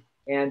line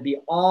and be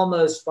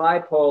almost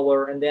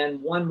bipolar, and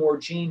then one more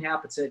gene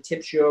happens and it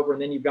tips you over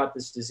and then you've got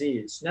this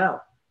disease? No,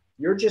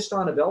 you're just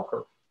on a bell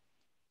curve,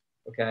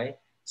 okay?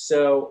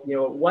 So,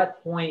 at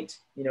what point,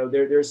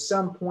 there's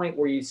some point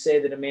where you say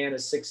that a man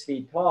is 6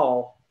 feet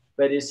tall,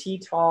 but is he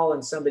tall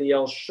and somebody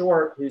else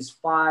short who's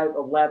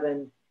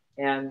 5'11"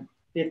 and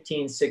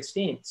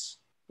 15/16?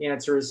 The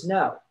answer is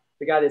no.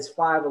 The guy that's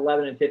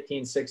 5'11" and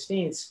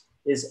 15/16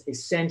 is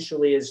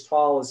essentially as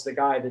tall as the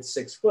guy that's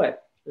 6 foot.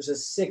 There's a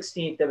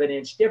 1/16 of an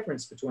inch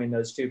difference between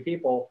those two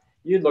people.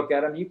 You'd look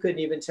at them, you couldn't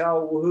even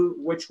tell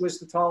which was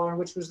the taller and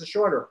which was the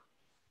shorter.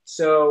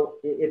 So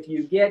if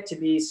you get to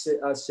be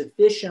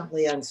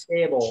sufficiently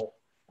unstable,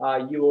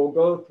 you will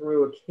go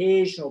through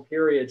occasional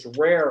periods,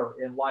 rare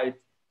in life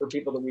for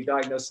people that we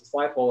diagnose as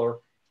bipolar,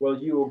 where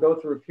you will go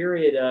through a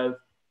period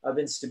of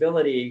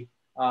instability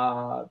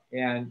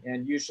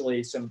and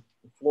usually some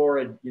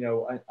florid,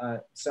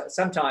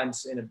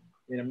 sometimes in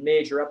a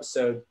major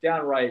episode,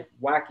 downright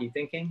wacky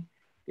thinking.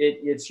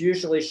 It's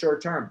usually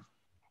short term.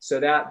 So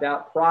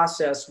that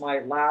process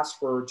might last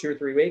for 2 or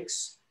 3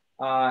 weeks.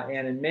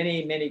 And in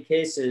many, many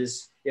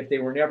cases, if they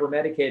were never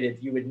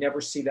medicated, you would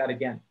never see that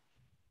again.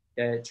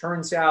 And it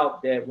turns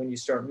out that when you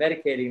start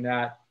medicating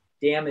that,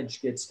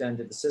 damage gets done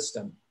to the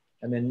system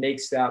and then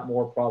makes that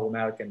more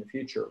problematic in the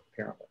future,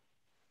 apparently.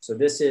 So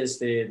this is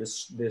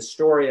the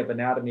story of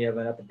anatomy of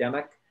an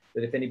epidemic,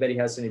 that if anybody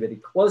has anybody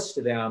close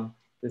to them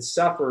that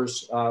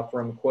suffers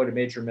from, quote, a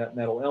major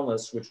mental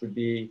illness, which would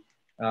be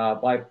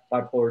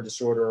bipolar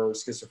disorder or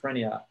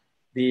schizophrenia,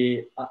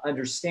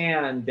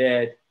 understand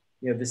that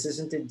this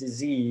isn't a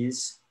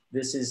disease.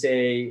 This is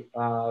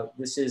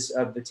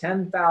of the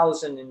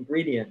 10,000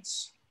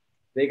 ingredients.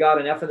 They got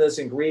enough of those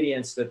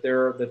ingredients that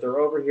they're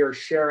over here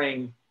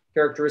sharing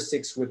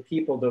characteristics with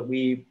people that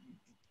we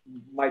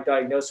might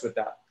diagnose with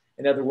that.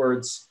 In other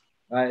words,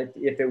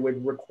 if it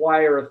would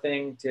require a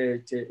thing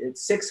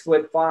it's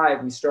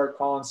 6'5", we start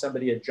calling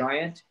somebody a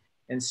giant.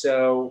 And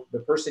so the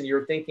person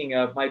you're thinking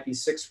of might be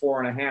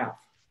 6'4.5",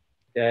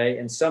 okay?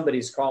 And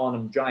somebody's calling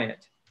them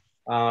giant.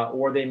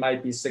 Or they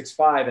might be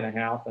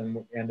 6'5.5",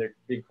 and they're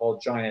being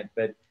called giant.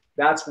 But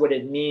that's what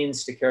it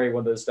means to carry one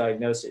of those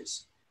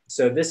diagnoses.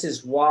 So this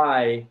is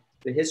why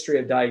the history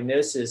of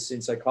diagnosis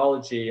in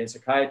psychology and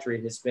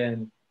psychiatry has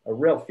been a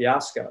real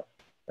fiasco,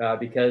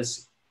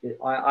 because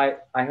I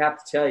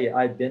have to tell you,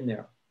 I've been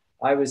there.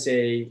 I was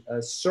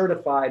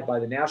certified by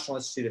the National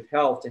Institute of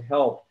Health to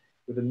help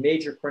with a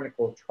major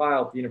clinical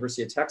trial at the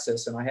University of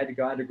Texas, and I had to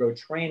go undergo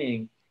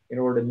training in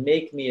order to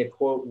make me a,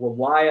 quote,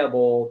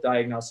 reliable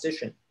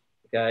diagnostician,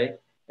 okay?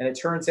 And it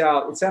turns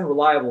out it's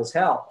unreliable as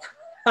hell,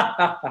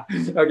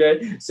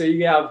 okay? So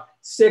you have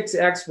 6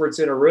 experts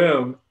in a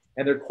room,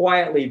 and they're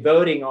quietly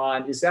voting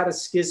on, is that a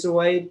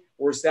schizoid,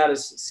 or is that a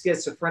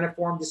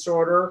schizophreniform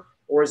disorder,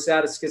 or is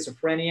that a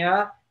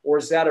schizophrenia, or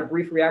is that a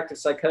brief reactive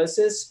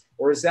psychosis,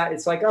 or is that,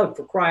 it's like, oh,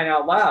 for crying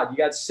out loud, you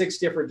got 6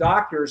 different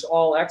doctors,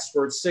 all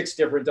experts, 6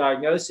 different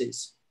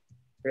diagnoses.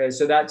 Okay,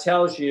 so that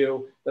tells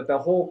you that the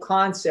whole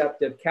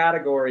concept of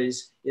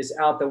categories is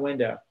out the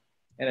window.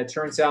 And it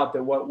turns out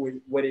that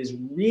what is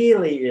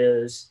really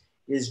is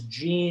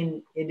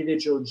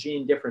individual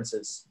gene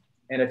differences.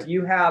 And if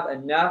you have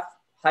enough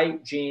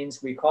height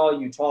genes, we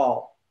call you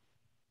tall.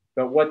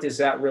 But what does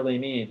that really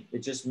mean? It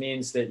just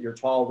means that you're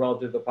tall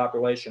relative to the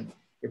population.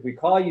 If we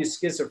call you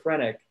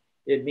schizophrenic,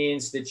 it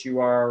means that you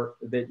are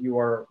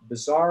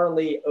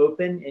bizarrely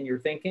open in your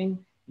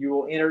thinking. You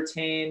will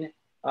entertain,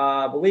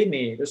 believe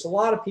me, there's a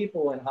lot of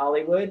people in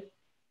Hollywood,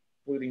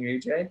 including you,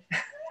 Jay,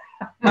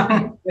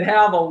 that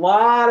have a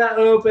lot of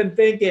open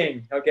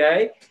thinking,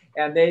 okay?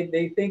 And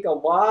they think a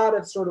lot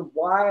of sort of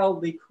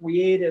wildly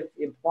creative,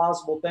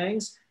 implausible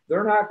things.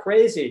 They're not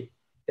crazy,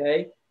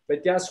 okay?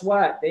 But guess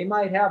what? They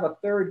might have a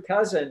third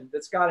cousin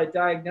that's got a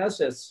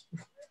diagnosis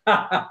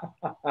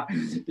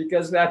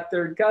because that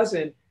third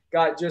cousin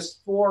got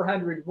just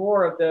 400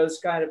 more of those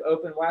kind of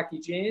open,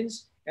 wacky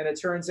genes. And it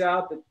turns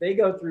out that they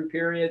go through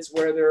periods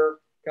where they're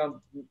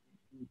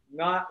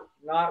not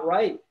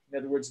right. In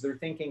other words, they're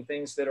thinking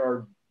things that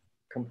are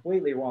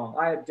completely wrong.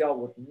 I have dealt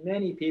with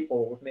many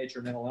people with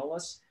major mental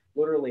illness,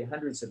 literally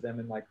hundreds of them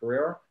in my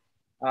career,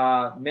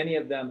 many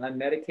of them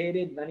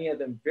unmedicated, many of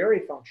them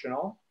very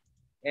functional,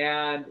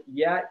 and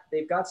yet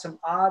they've got some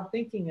odd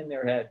thinking in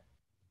their head,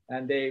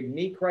 and they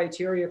meet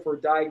criteria for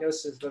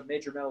diagnosis of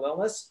major mental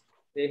illness.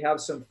 They have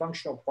some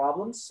functional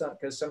problems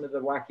because some of the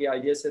wacky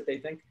ideas that they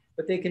think,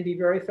 but they can be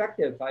very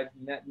effective. I've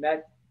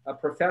met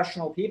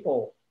professional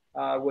people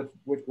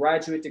with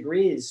graduate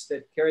degrees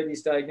that carry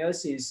these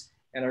diagnoses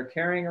and are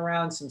carrying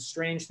around some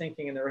strange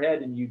thinking in their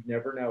head, and you'd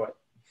never know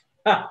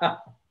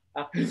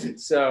it.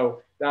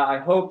 So I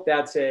hope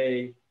that's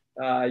a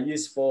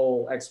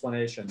useful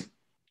explanation.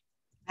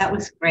 That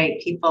was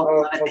great. People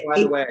love it. By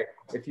the way,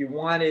 if you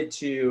wanted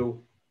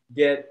to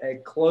get a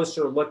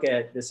closer look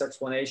at this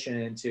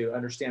explanation and to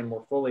understand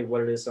more fully what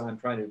it is I'm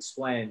trying to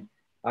explain,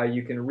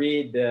 you can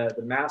read the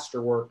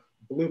masterwork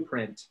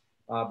Blueprint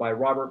by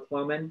Robert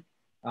Plomin.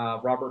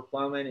 Robert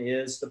Plomin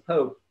is the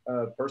Pope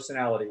of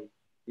personality.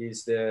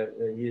 He's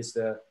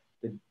the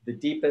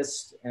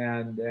deepest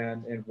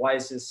and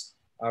wisest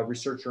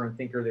researcher and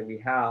thinker that we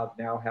have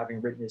now,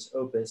 having written his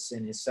opus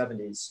in his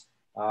 70s.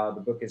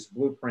 The book is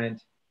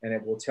Blueprint, and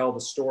it will tell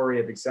the story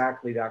of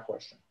exactly that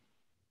question.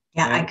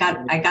 Yeah,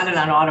 and I got it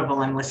on Audible.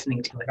 I'm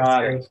listening to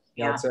it.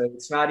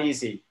 It's not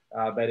easy,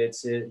 but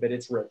it's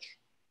rich.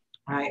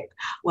 All right.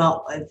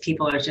 Well,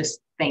 people are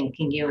just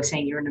thanking you,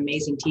 saying you're an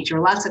amazing teacher.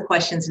 Lots of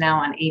questions now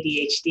on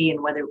ADHD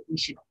and whether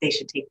they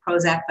should take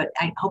Prozac, but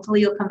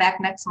hopefully you'll come back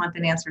next month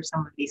and answer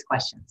some of these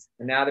questions.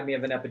 Anatomy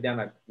of an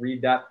Epidemic.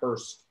 Read that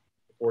first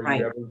before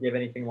you ever give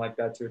anything like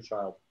that to a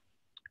child.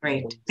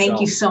 Great.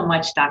 Thank you so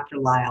much, Dr.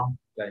 Lisle.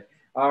 Okay.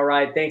 All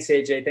right. Thanks,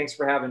 AJ. Thanks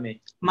for having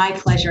me. My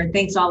pleasure. And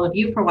thanks all of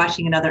you for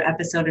watching another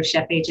episode of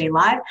Chef AJ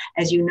Live.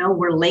 As you know,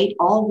 we're late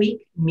all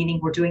week,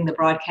 meaning we're doing the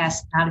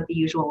broadcast not at the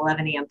usual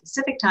 11 a.m.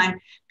 Pacific time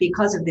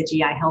because of the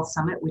GI Health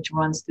Summit, which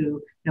runs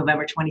through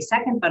November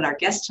 22nd. But our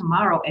guest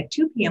tomorrow at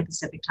 2 p.m.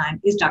 Pacific time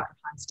is Dr.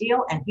 Hans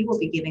Steele, and he will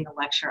be giving a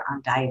lecture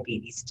on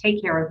diabetes.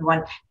 Take care,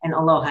 everyone, and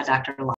aloha, Dr. Lisle.